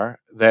you are,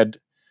 that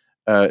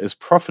is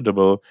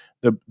profitable,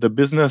 the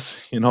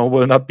business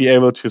will not be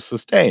able to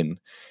sustain.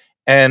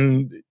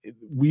 And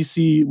we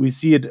see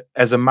it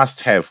as a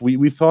must have.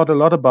 We thought a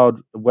lot about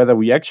whether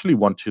we actually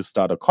want to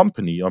start a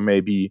company or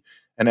maybe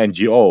an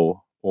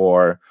NGO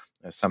or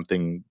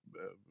something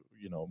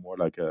more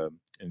like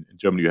in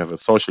Germany you have a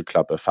social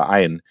club, a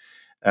Verein.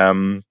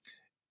 um,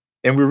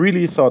 and we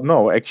really thought,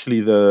 no,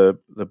 actually the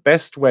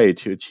best way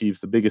to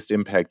achieve the biggest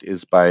impact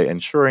is by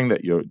ensuring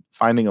that you're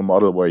finding a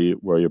model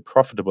where you're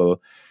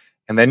profitable,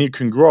 and then you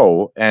can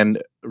grow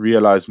and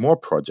realize more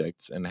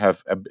projects and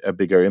have a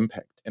bigger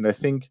impact. And I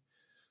think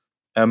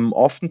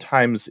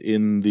oftentimes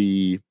in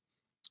the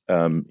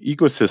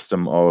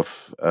ecosystem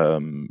of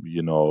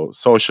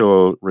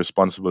social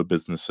responsible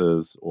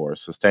businesses or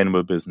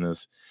sustainable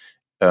business,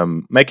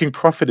 making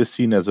profit is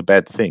seen as a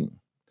bad thing.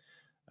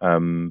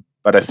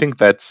 But I think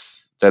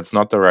that's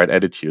not the right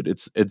attitude.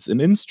 It's an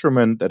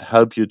instrument that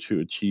help you to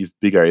achieve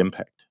bigger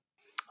impact.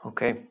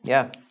 Okay,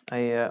 yeah,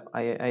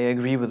 I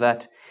agree with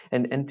that.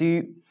 And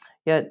do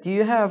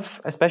you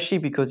have, especially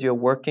because you're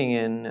working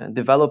in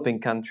developing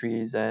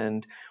countries,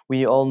 and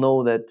we all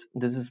know that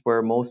this is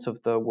where most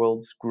of the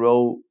world's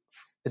growth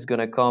is going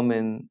to come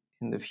in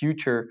the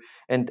future,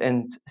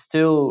 and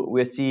still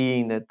we're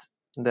seeing that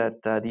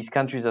these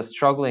countries are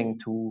struggling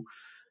to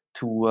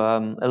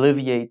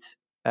alleviate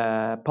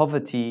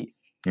poverty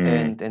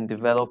Mm. and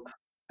develop.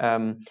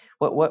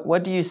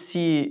 What do you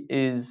see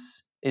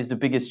is the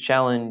biggest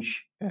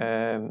challenge,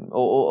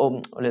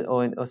 or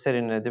said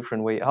in a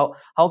different way,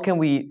 how can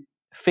we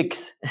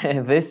fix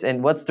this,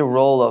 and what's the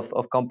role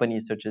of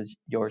companies such as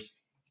yours?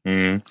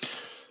 Mm.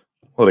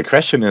 Well, the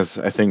question is,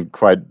 I think,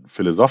 quite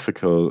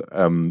philosophical.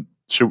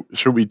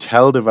 Should we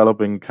tell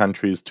developing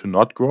countries to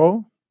not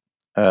grow?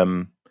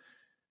 Um,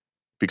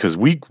 because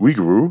we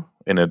grew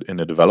in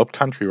a developed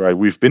country, right?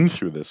 We've been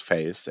through this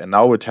phase, and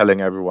now we're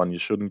telling everyone you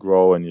shouldn't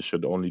grow and you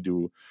should only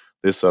do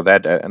this or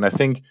that. And I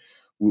think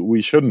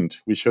we shouldn't.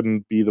 We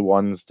shouldn't be the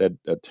ones that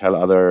tell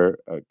other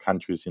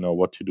countries,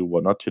 what to do,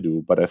 what not to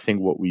do. But I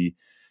think what we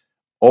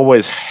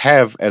always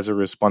have as a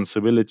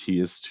responsibility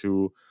is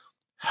to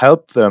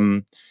help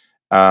them.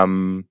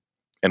 Um,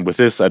 and with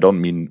this, I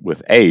don't mean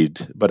with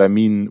aid, but I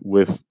mean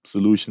with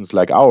solutions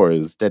like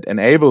ours that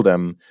enable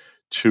them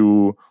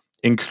to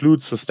include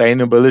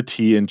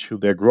sustainability into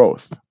their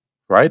growth,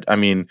 right? I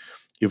mean,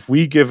 if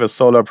we give a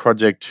solar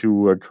project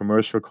to a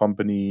commercial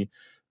company,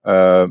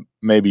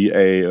 maybe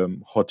a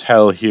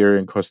hotel here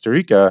in Costa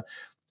Rica,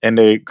 and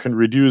they can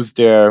reduce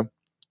their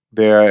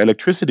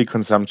electricity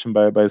consumption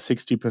by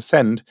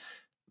 60%,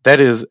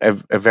 that is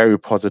a very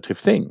positive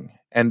thing.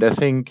 And I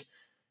think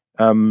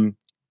um,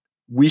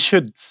 we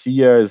should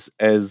see us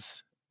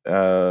as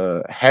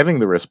having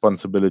the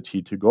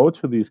responsibility to go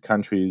to these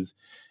countries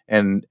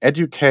and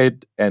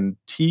educate and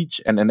teach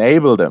and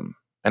enable them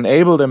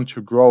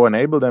to grow,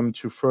 enable them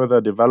to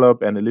further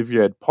develop and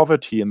alleviate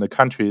poverty in the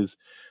countries,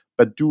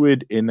 but do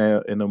it in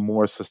a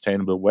more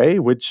sustainable way,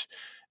 which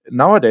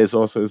nowadays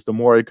also is the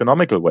more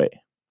economical way.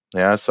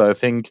 Yeah, so I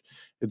think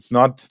it's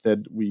not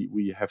that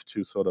we have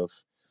to sort of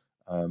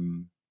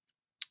um,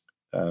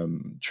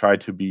 try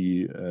to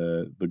be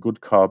the good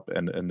cop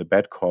and the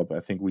bad cop. I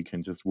think we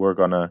can just work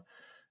on a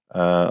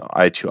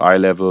eye to eye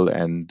level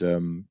and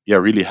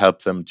really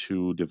help them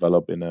to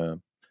develop in a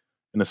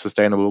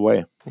sustainable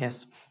way.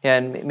 Yes, yeah,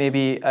 and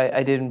maybe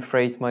I didn't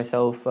phrase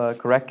myself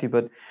correctly,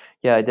 but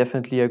yeah, I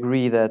definitely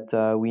agree that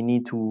we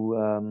need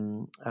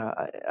to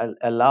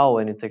allow,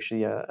 and it's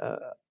actually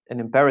an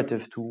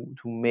imperative to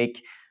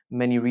make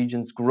many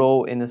regions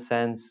grow, in a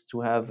sense,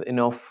 to have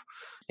enough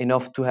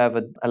to have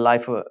a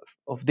life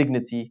of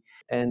dignity.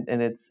 And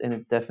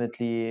it's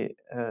definitely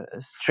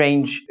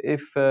strange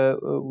if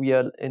we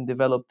are in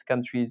developed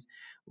countries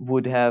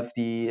would have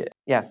the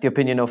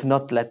opinion of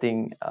not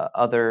letting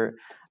other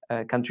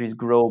countries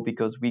grow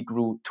because we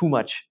grew too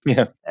much.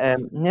 Yeah.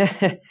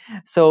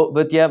 So,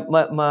 but yeah,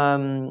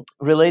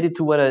 related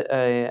to what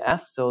I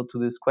asked, so to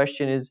this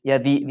question is,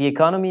 the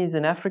economies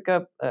in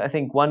Africa. I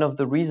think one of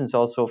the reasons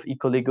also of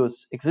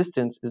Ecoligo's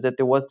existence is that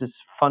there was this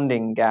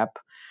funding gap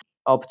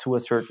up to a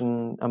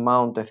certain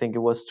amount. I think it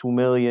was 2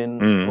 million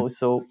Mm. or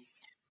so.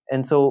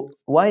 And so,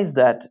 why is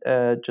that?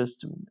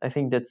 Just, I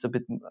think that's a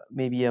bit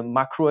maybe a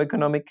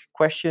macroeconomic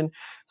question.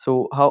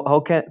 So,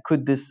 how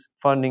could this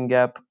funding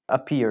gap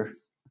appear?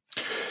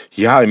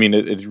 Yeah, I mean,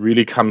 it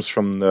really comes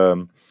from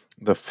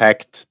the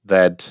fact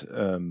that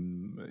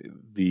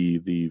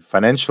the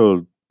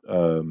financial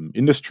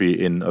industry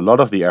in a lot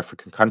of the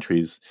African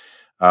countries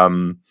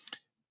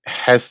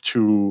has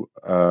to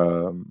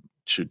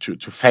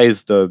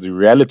face the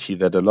reality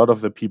that a lot of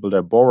the people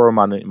that borrow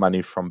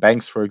money from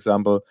banks, for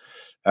example,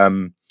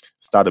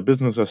 start a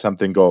business or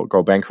something,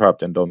 go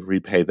bankrupt and don't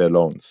repay their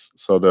loans.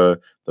 So the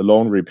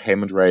loan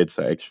repayment rates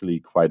are actually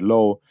quite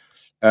low.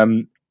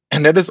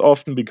 And that is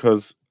often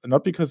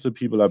not because the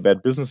people are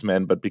bad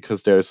businessmen, but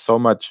because there is so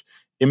much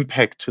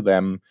impact to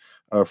them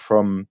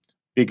from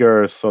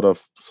bigger sort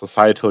of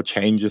societal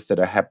changes that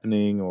are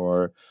happening,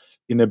 or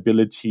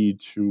inability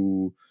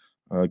to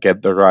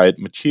get the right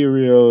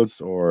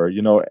materials, or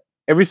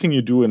everything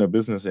you do in a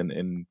business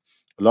in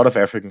a lot of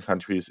African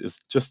countries is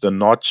just a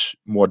notch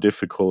more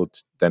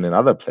difficult than in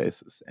other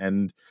places.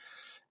 And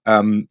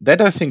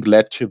that, I think,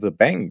 led to the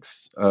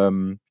banks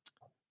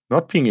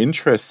not being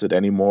interested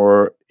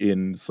anymore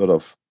in sort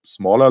of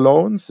smaller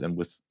loans. And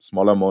with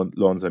smaller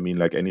loans, I mean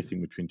like anything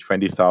between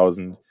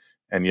 20,000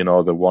 and the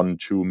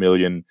 1-2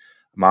 million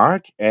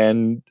mark.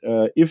 And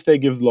if they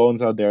give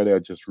loans out there, they're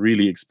just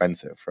really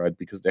expensive, right?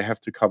 Because they have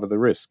to cover the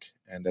risk,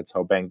 and that's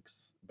how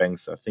banks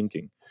are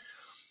thinking.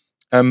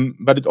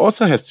 But it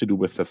also has to do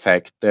with the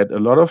fact that a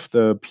lot of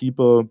the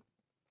people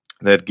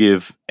that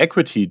give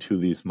equity to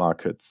these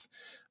markets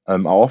are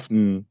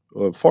often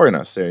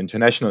foreigners. They're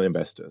international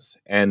investors,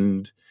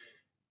 and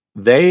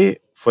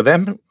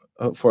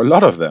for a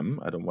lot of them,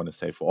 I don't want to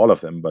say for all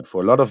of them, but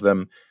for a lot of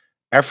them,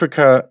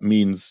 Africa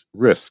means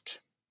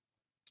risk,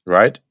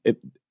 right?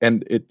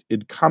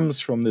 It comes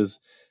from this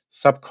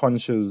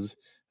subconscious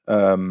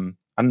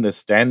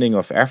understanding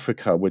of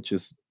Africa, which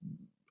is,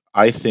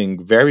 I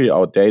think, very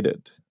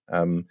outdated.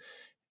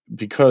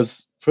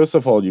 Because first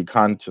of all, you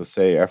can't just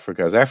say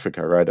Africa is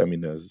Africa, right? I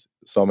mean, there's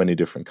so many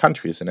different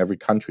countries, and every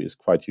country is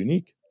quite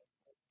unique.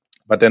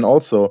 But then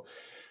also,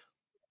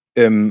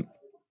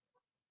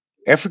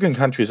 African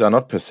countries are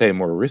not per se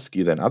more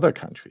risky than other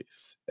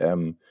countries.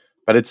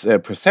 But it's a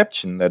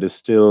perception that is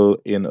still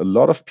in a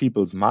lot of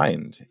people's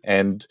mind.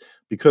 And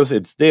because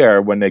it's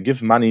there, when they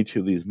give money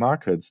to these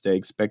markets, they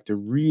expect a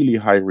really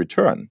high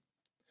return,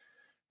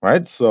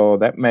 right? So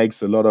that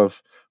makes a lot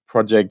of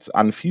projects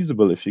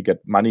unfeasible if you get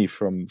money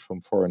from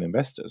foreign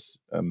investors.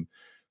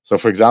 So,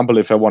 for example,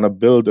 if I want to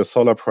build a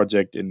solar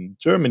project in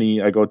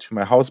Germany, I go to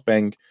my house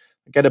bank,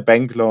 I get a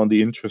bank loan.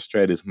 The interest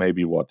rate is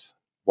maybe 1%,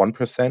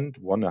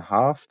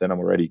 1.5%. Then I'm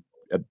already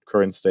at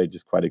current stage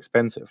is quite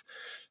expensive.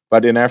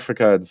 But in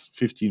Africa, it's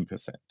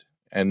 15%,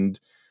 and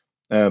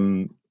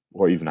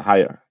or even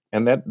higher.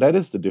 And that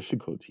is the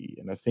difficulty.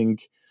 And I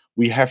think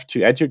we have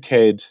to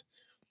educate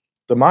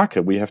the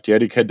market. We have to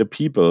educate the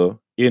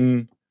people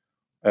in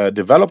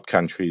developed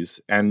countries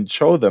and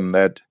show them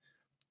that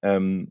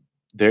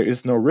there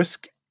is no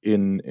risk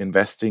in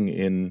investing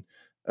in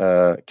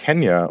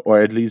Kenya,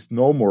 or at least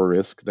no more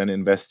risk than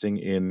investing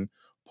in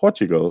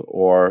Portugal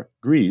or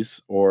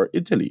Greece or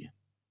Italy.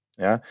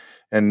 Yeah,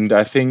 and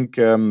I think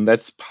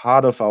that's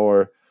part of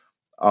our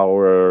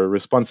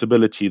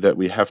responsibility, that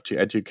we have to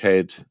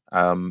educate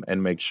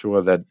and make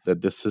sure that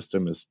this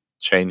system is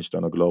changed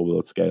on a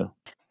global scale.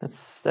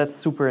 That's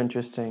super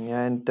interesting,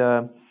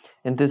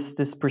 and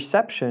this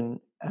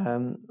perception.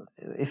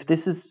 If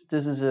this is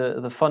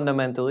the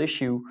fundamental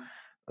issue,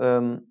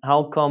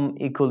 how come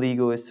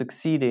Ecoligo is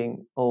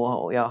succeeding,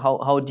 or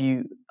how do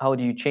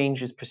you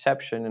change this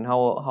perception, and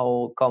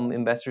how come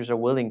investors are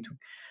willing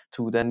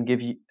to then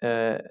give you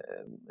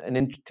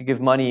to give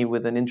money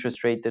with an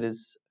interest rate that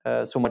is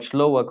so much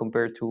lower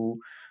compared to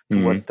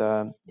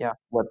Mm.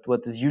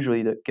 what is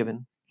usually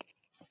given.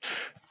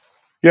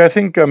 Yeah,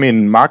 I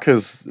mean,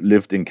 Marcus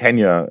lived in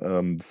Kenya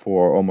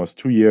for almost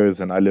 2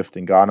 years, and I lived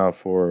in Ghana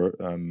for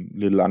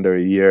little under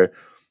a year.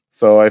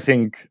 So I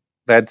think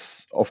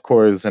that's, of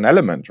course, an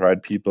element,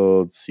 right?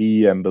 People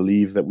see and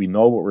believe that we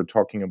know what we're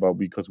talking about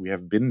because we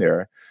have been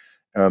there.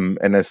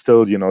 And I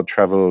still,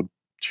 travel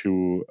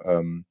to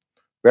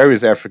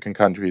various African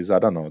countries, I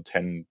don't know,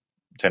 10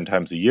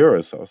 times a year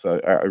or so. So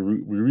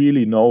we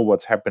really know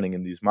what's happening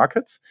in these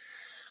markets.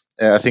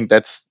 I think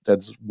that's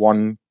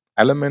one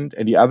element.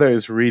 And the other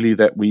is really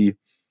that we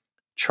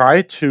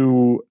try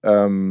to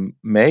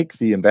make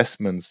the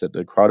investments that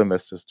the crowd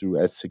investors do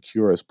as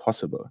secure as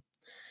possible.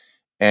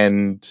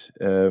 And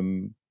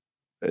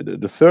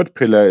the third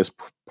pillar is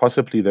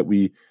possibly that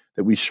we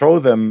show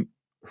them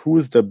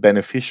who's the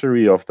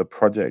beneficiary of the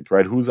project,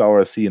 right? Who's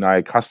our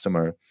CNI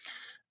customer?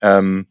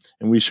 And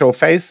we show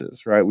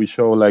faces, right? We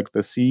show like the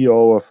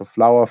CEO of a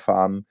flower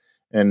farm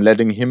and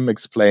letting him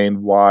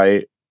explain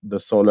why the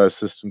solar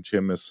system to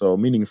him is so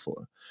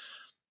meaningful.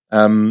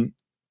 And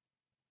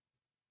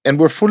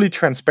we're fully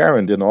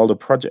transparent in all the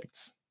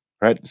projects,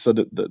 right? So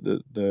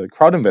the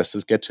crowd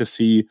investors get to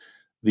see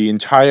the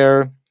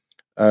entire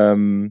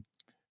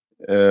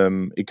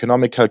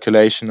economic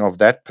calculation of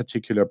that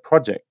particular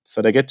project.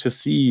 So they get to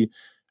see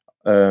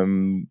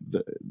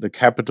the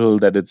capital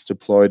that it's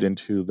deployed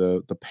into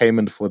the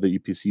payment for the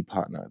EPC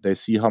partner. They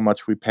see how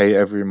much we pay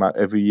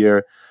every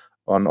year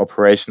on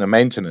operation and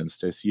maintenance.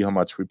 They see how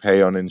much we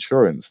pay on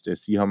insurance. They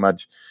see how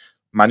much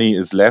money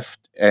is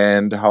left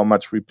and how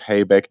much we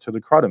pay back to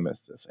the crowd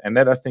investors. And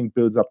that, I think,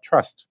 builds up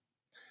trust.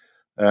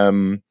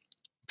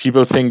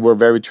 People think we're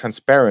very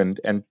transparent,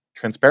 and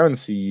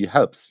transparency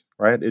helps,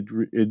 right? It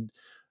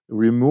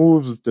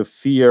removes the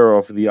fear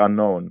of the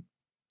unknown.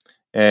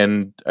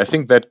 And I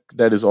think that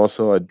is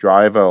also a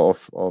driver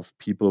of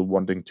people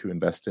wanting to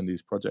invest in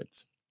these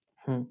projects.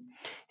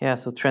 Yeah,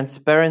 so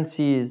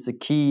transparency is the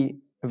key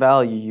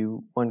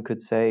value, one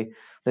could say,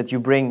 that you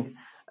bring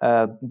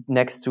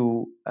next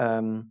to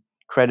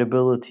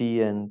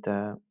credibility and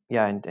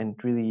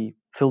and really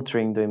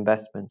filtering the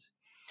investments,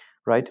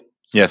 right?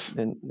 So, Yes.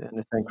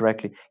 understand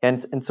correctly.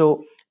 And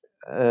so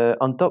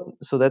on top,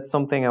 so that's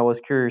something I was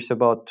curious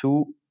about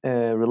too,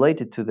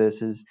 related to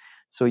this is,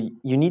 so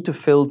you need to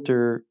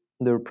filter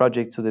the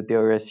projects so that they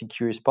are as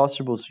secure as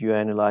possible. So you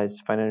analyze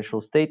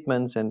financial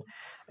statements, and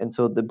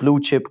so the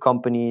blue chip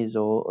companies,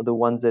 or the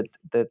ones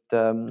that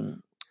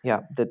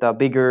are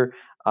bigger,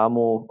 are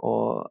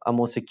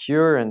more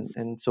secure,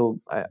 and so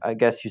I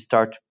guess you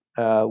start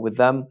with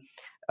them.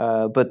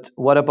 But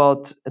what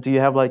about, do you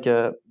have like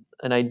an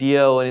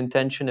idea or an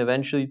intention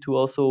eventually to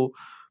also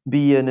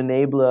be an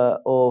enabler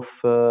of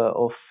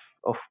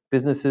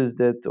businesses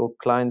that, or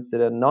clients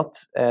that are not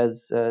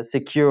as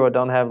secure, or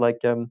don't have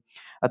like a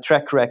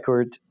track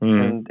record,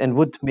 Mm. and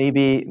would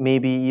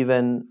maybe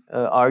even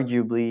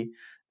arguably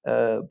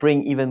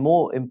bring even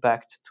more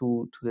impact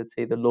to let's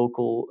say the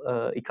local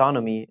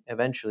economy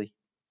eventually.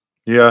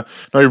 Yeah.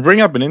 No, you bring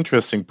up an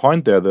interesting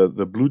point there,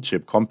 the blue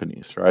chip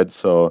companies, right?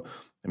 So,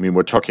 I mean,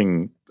 we're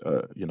talking,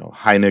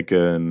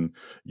 Heineken,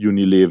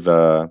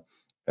 Unilever,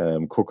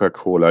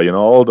 Coca-Cola,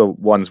 all the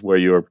ones where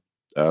you're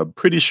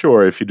pretty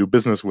sure if you do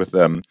business with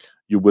them,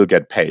 you will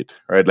get paid,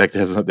 right? Like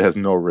there's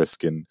no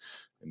risk in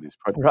these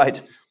projects.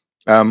 Right.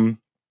 Um,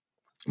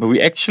 but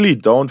we actually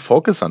don't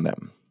focus on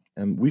them,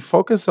 and we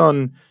focus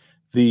on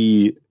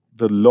the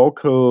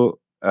local.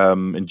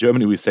 In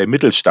Germany, we say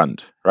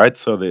Mittelstand, right?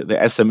 So the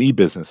SME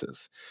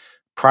businesses,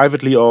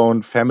 privately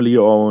owned, family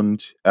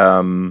owned,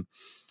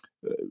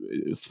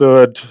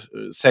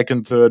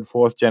 second, third,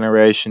 fourth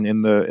generation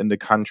in the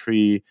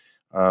country,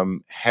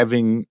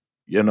 having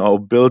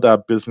build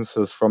up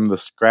businesses from the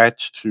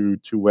scratch to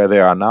where they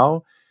are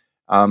now,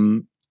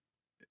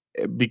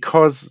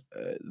 because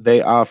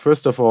they are,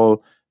 first of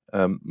all,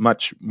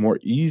 much more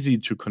easy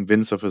to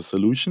convince of a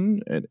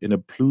solution. In a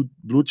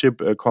blue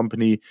chip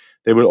company,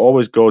 they will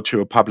always go to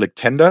a public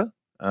tender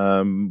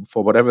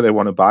for whatever they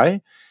want to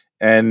buy.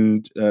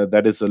 And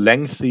that is a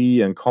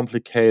lengthy and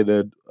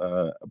complicated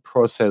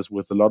process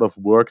with a lot of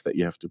work that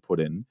you have to put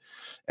in.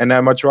 And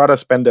I much rather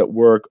spend that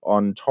work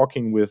on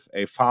talking with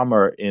a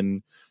farmer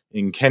in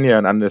Kenya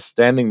and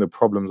understanding the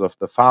problems of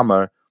the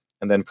farmer,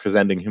 and then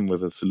presenting him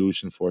with a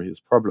solution for his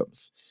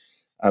problems.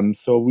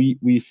 So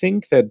we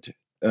think that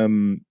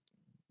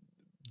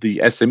the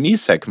SME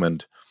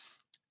segment,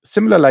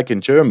 similar like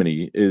in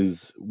Germany,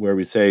 is where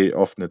we say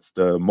often it's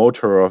the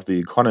motor of the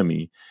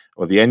economy,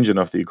 or the engine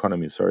of the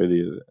economy.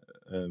 Sorry,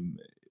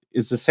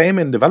 is the same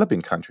in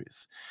developing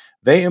countries.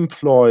 They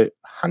employ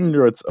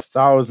hundreds of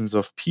thousands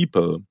of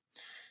people,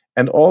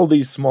 and all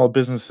these small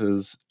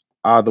businesses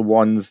are the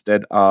ones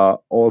that are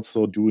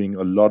also doing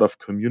a lot of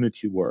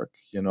community work.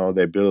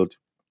 They build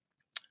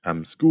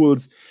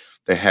schools,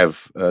 they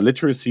have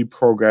literacy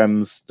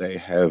programs, they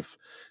have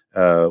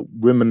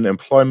women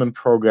employment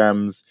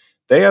programs.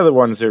 They are the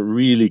ones that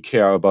really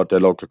care about their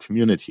local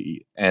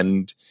community.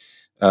 And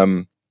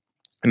when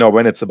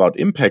it's about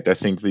impact, I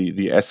think the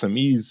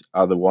SMEs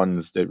are the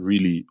ones that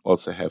really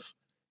also have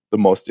the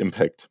most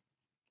impact.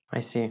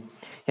 I see.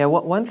 Yeah,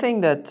 one thing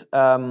that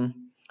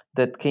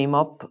that came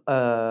up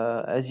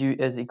as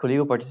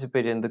Ecolego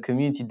participated in the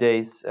Community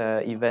Days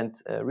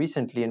event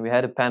recently, and we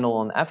had a panel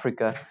on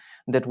Africa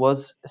that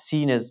was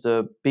seen as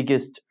the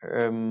biggest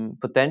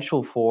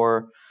potential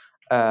for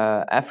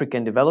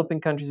African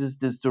developing countries, is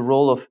this the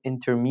role of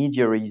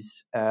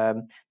intermediaries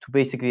to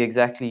basically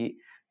exactly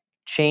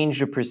change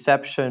the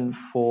perception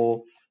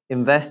for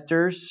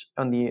investors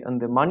on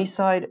the money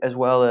side, as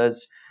well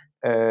as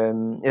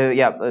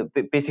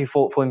basically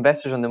for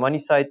investors on the money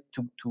side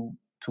to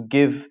to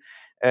give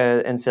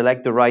and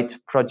select the right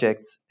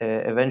projects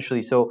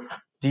eventually. So,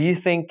 do you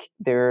think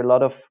there are a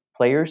lot of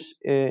players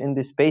in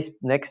this space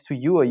next to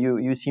you, or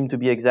you seem to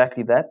be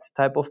exactly that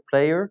type of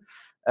player?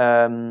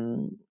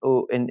 And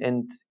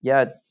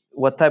yeah,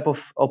 what type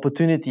of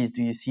opportunities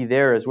do you see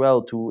there as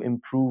well to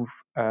improve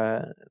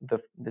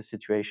the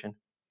situation?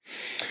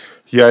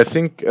 Yeah, I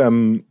think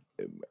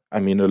I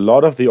mean a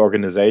lot of the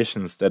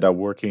organizations that are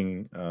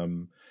working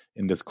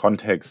in this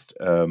context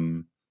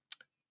can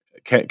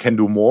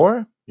do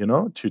more, you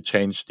know, to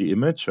change the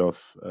image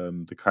of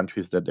the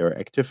countries that they're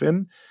active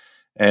in,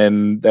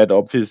 and that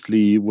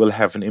obviously will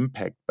have an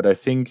impact. But I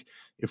think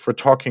if we're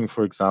talking,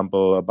 for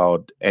example,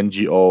 about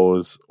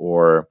NGOs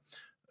or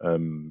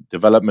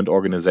development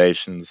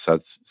organizations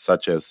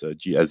such as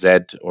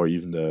GIZ or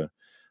even the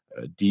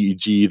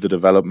DEG, the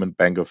Development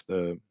Bank of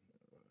the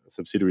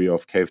subsidiary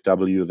of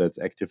KfW that's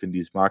active in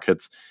these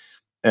markets.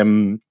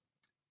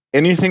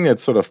 Anything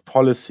that's sort of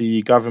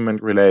policy,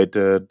 government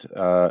related,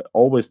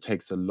 always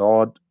takes a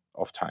lot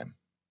of time.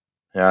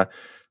 Yeah.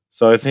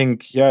 So I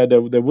think,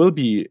 there will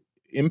be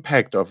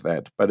impact of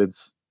that, but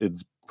it's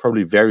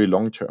probably very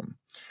long term.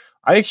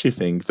 I actually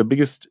think the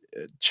biggest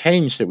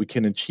change that we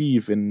can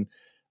achieve in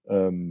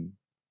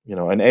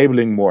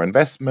enabling more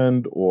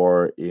investment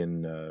or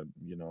in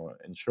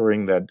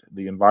ensuring that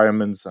the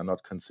environments are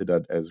not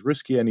considered as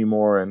risky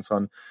anymore and so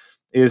on,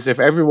 is if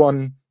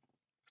everyone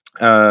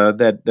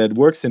that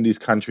works in these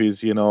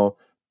countries,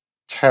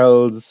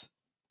 tells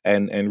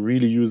and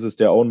really uses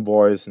their own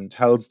voice and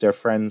tells their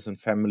friends and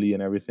family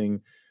and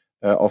everything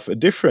of a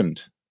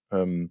different,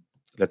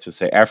 let's just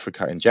say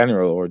Africa in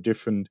general, or a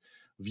different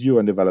view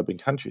on developing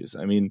countries.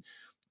 I mean,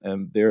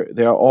 there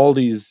are all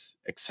these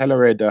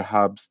accelerator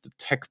hubs, the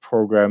tech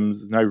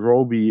programs.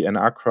 Nairobi and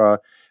Accra,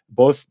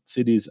 both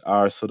cities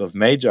are sort of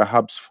major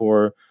hubs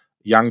for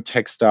young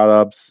tech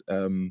startups.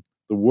 The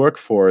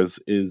workforce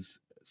is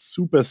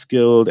super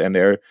skilled, and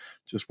they're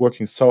just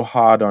working so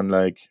hard on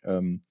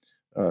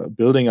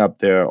building up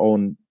their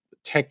own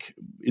tech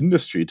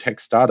industry, tech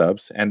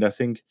startups. And I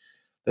think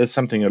that's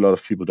something a lot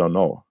of people don't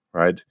know,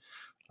 right?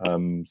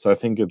 So I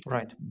think it's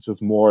Right.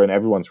 just more in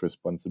everyone's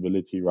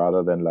responsibility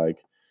rather than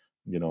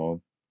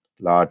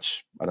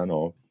large, I don't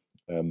know,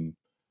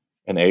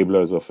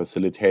 enablers or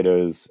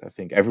facilitators. I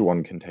think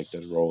everyone can take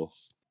that role.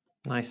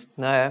 Nice.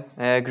 No,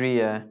 I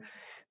agree.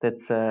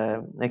 That's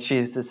actually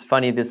it's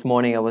funny. This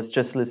morning I was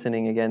just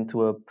listening again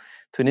to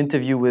an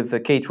interview with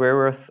Kate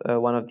Raworth,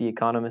 one of the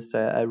economists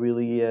I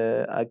really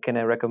I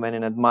recommend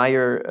and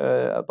admire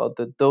about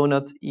the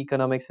donut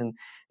economics,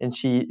 and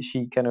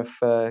she kind of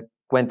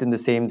went in the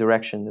same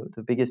direction.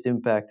 The biggest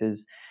impact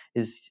is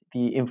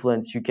the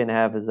influence you can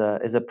have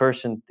as a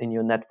person in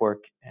your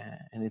network,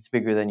 and it's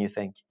bigger than you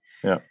think.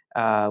 Yeah.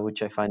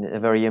 Which I find a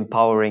very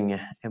empowering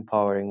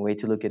way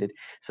to look at it.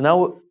 So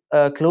now,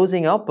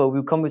 closing up,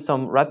 we'll come with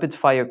some rapid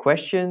fire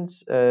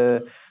questions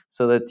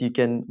so that you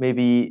can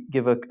maybe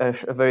give a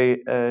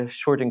very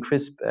short and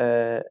crisp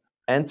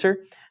answer.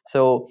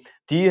 So,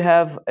 do you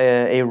have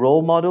a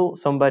role model,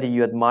 somebody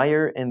you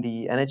admire in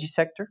the energy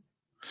sector?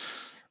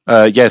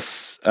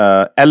 Yes,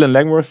 Alan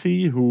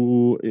Langworthy,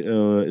 who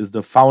is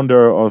the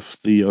founder of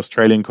the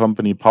Australian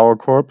company Power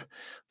Corp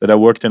that I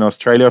worked in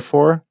Australia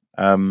for.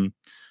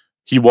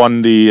 He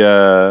won the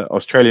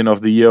Australian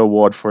of the Year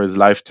award for his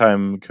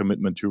lifetime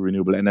commitment to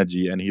renewable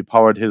energy, and he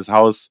powered his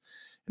house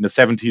in the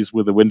 70s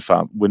with a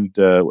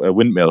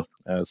windmill.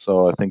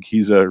 So I think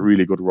he's a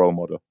really good role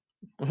model.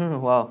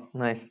 Wow,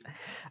 nice.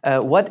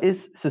 What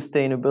is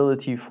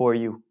sustainability for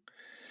you?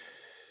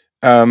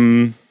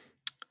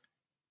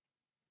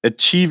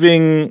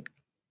 Achieving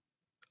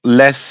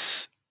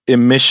less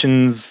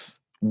emissions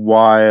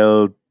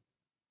while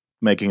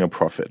making a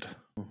profit,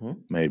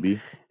 maybe.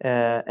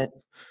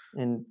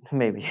 And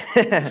maybe.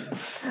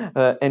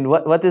 And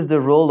what is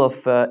the role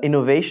of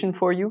innovation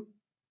for you?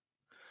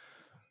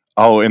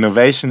 Oh,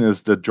 innovation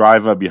is the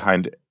driver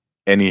behind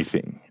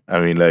anything. I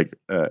mean,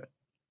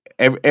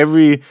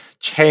 every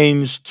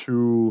change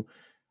to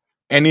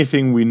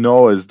anything we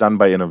know is done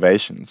by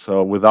innovation.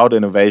 So without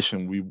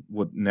innovation, we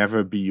would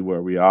never be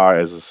where we are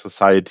as a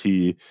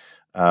society.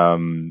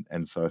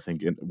 And so I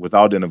think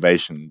without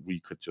innovation, we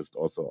could just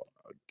also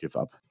give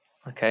up.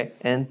 Okay.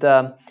 And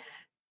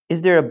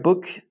is there a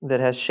book that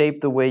has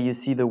shaped the way you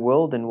see the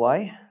world, and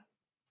why?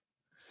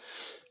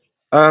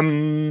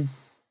 I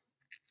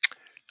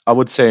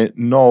would say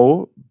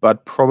no,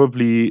 but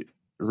probably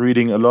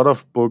reading a lot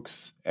of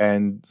books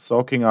and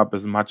soaking up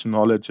as much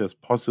knowledge as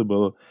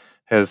possible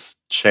has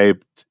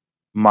shaped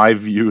my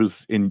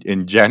views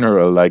in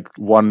general, like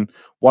one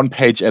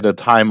page at a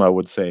time, I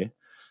would say.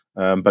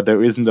 But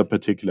there isn't a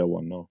particular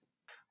one, no.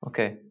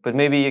 Okay, but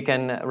maybe you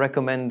can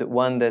recommend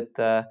one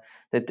that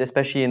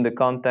especially in the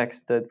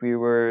context that we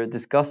were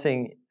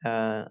discussing,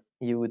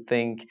 you would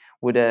think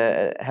would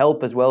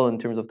help as well in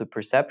terms of the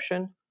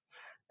perception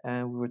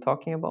we were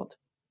talking about.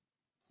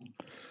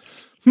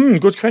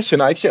 Good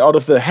question. Actually, out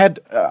of the head,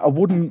 I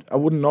wouldn't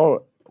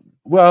know.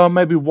 Well,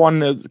 maybe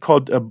one is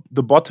called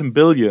The Bottom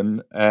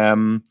Billion,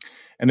 and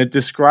it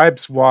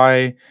describes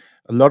why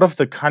a lot of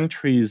the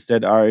countries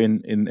that are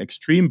in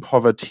extreme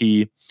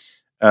poverty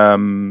are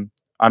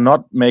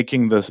not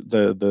making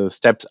the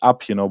steps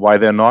up, why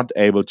they're not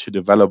able to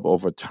develop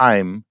over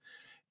time.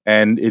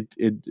 And it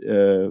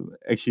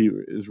actually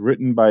is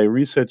written by a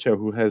researcher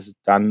who has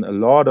done a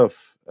lot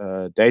of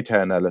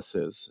data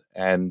analysis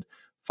and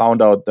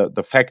found out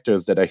the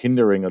factors that are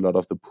hindering a lot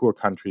of the poor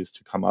countries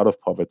to come out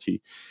of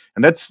poverty.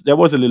 And that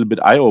was a little bit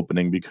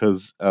eye-opening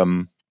because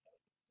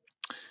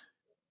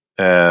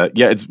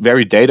it's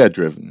very data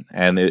driven,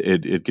 and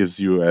it gives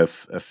you a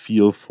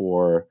feel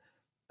for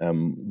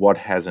what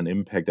has an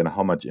impact and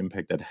how much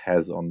impact that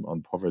has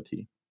on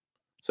poverty.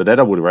 So that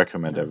I would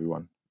recommend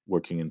everyone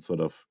working in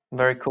sort of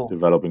Very cool.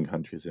 developing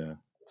countries. Yeah.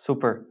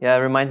 Super. Yeah, it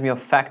reminds me of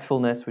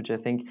Factfulness, which I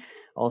think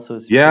also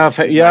is Yeah, is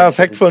nice.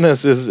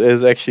 Factfulness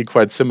is actually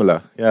quite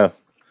similar. Yeah.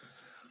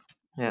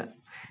 Yeah.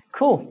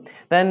 Cool.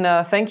 Then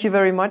thank you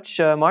very much,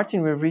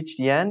 Martin. We've reached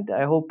the end.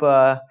 I hope,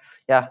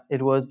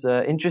 it was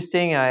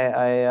interesting.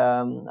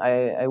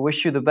 I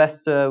wish you the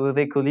best with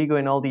Ecoligo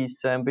and all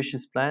these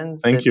ambitious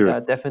plans. Thank you.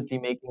 Definitely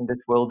making this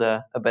world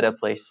a better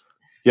place.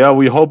 Yeah,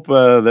 we hope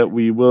that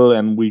we will,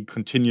 and we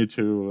continue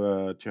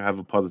to have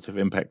a positive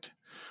impact.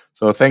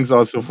 So thanks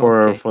also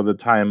for the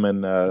time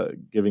and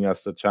giving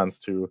us the chance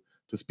to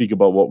speak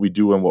about what we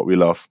do and what we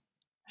love.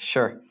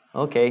 Sure.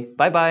 Okay.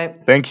 Bye-bye.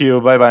 Thank you.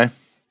 Bye-bye.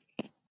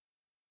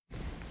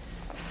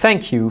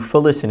 Thank you for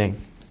listening.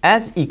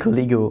 As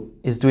Ecoligo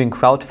is doing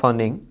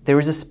crowdfunding, there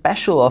is a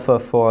special offer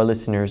for our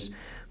listeners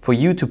for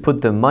you to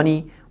put the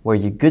money where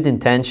your good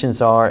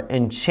intentions are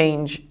and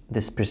change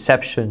this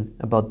perception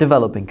about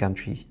developing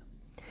countries.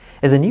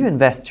 As a new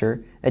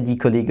investor at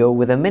Ecoligo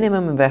with a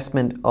minimum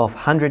investment of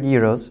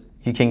 €100,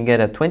 you can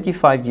get a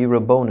 €25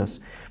 bonus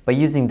by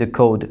using the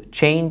code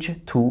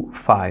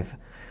CHANGE25,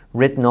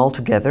 written all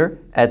together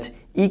at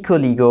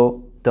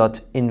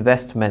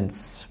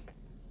ecoligo.investments.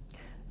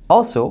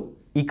 Also,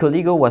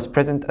 Ecoligo was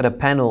present at a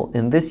panel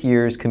in this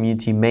year's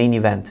community main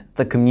event,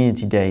 the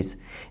Community Days.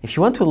 If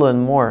you want to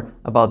learn more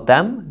about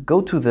them, go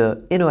to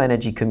the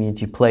InnoEnergy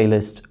Community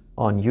playlist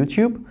on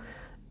YouTube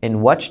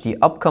and watch the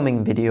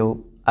upcoming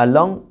video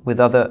along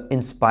with other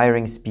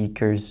inspiring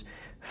speakers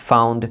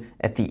found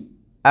at the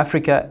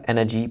Africa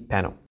Energy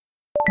panel.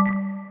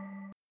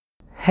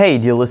 Hey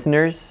dear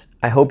listeners,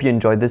 I hope you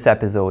enjoyed this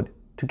episode.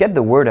 To get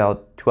the word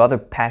out to other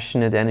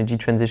passionate energy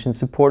transition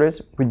supporters,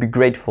 we'd be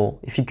grateful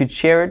if you could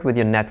share it with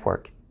your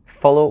network,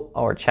 follow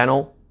our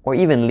channel, or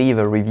even leave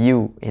a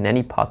review in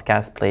any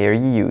podcast player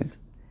you use.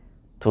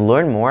 To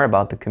learn more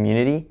about the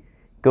community,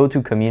 go to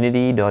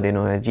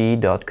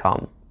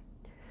community.innoenergy.com.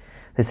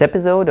 This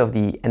episode of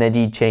the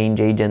Energy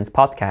Change Agents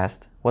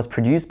podcast was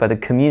produced by the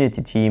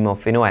community team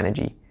of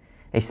InnoEnergy.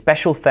 A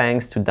special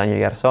thanks to Daniel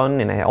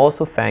Garzon, and I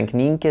also thank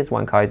Nienke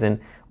Swankhuisen,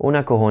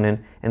 Ona Kohonen,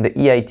 and the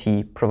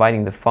EIT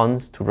providing the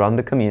funds to run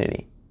the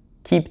community.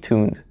 Keep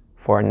tuned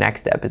for our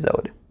next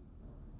episode.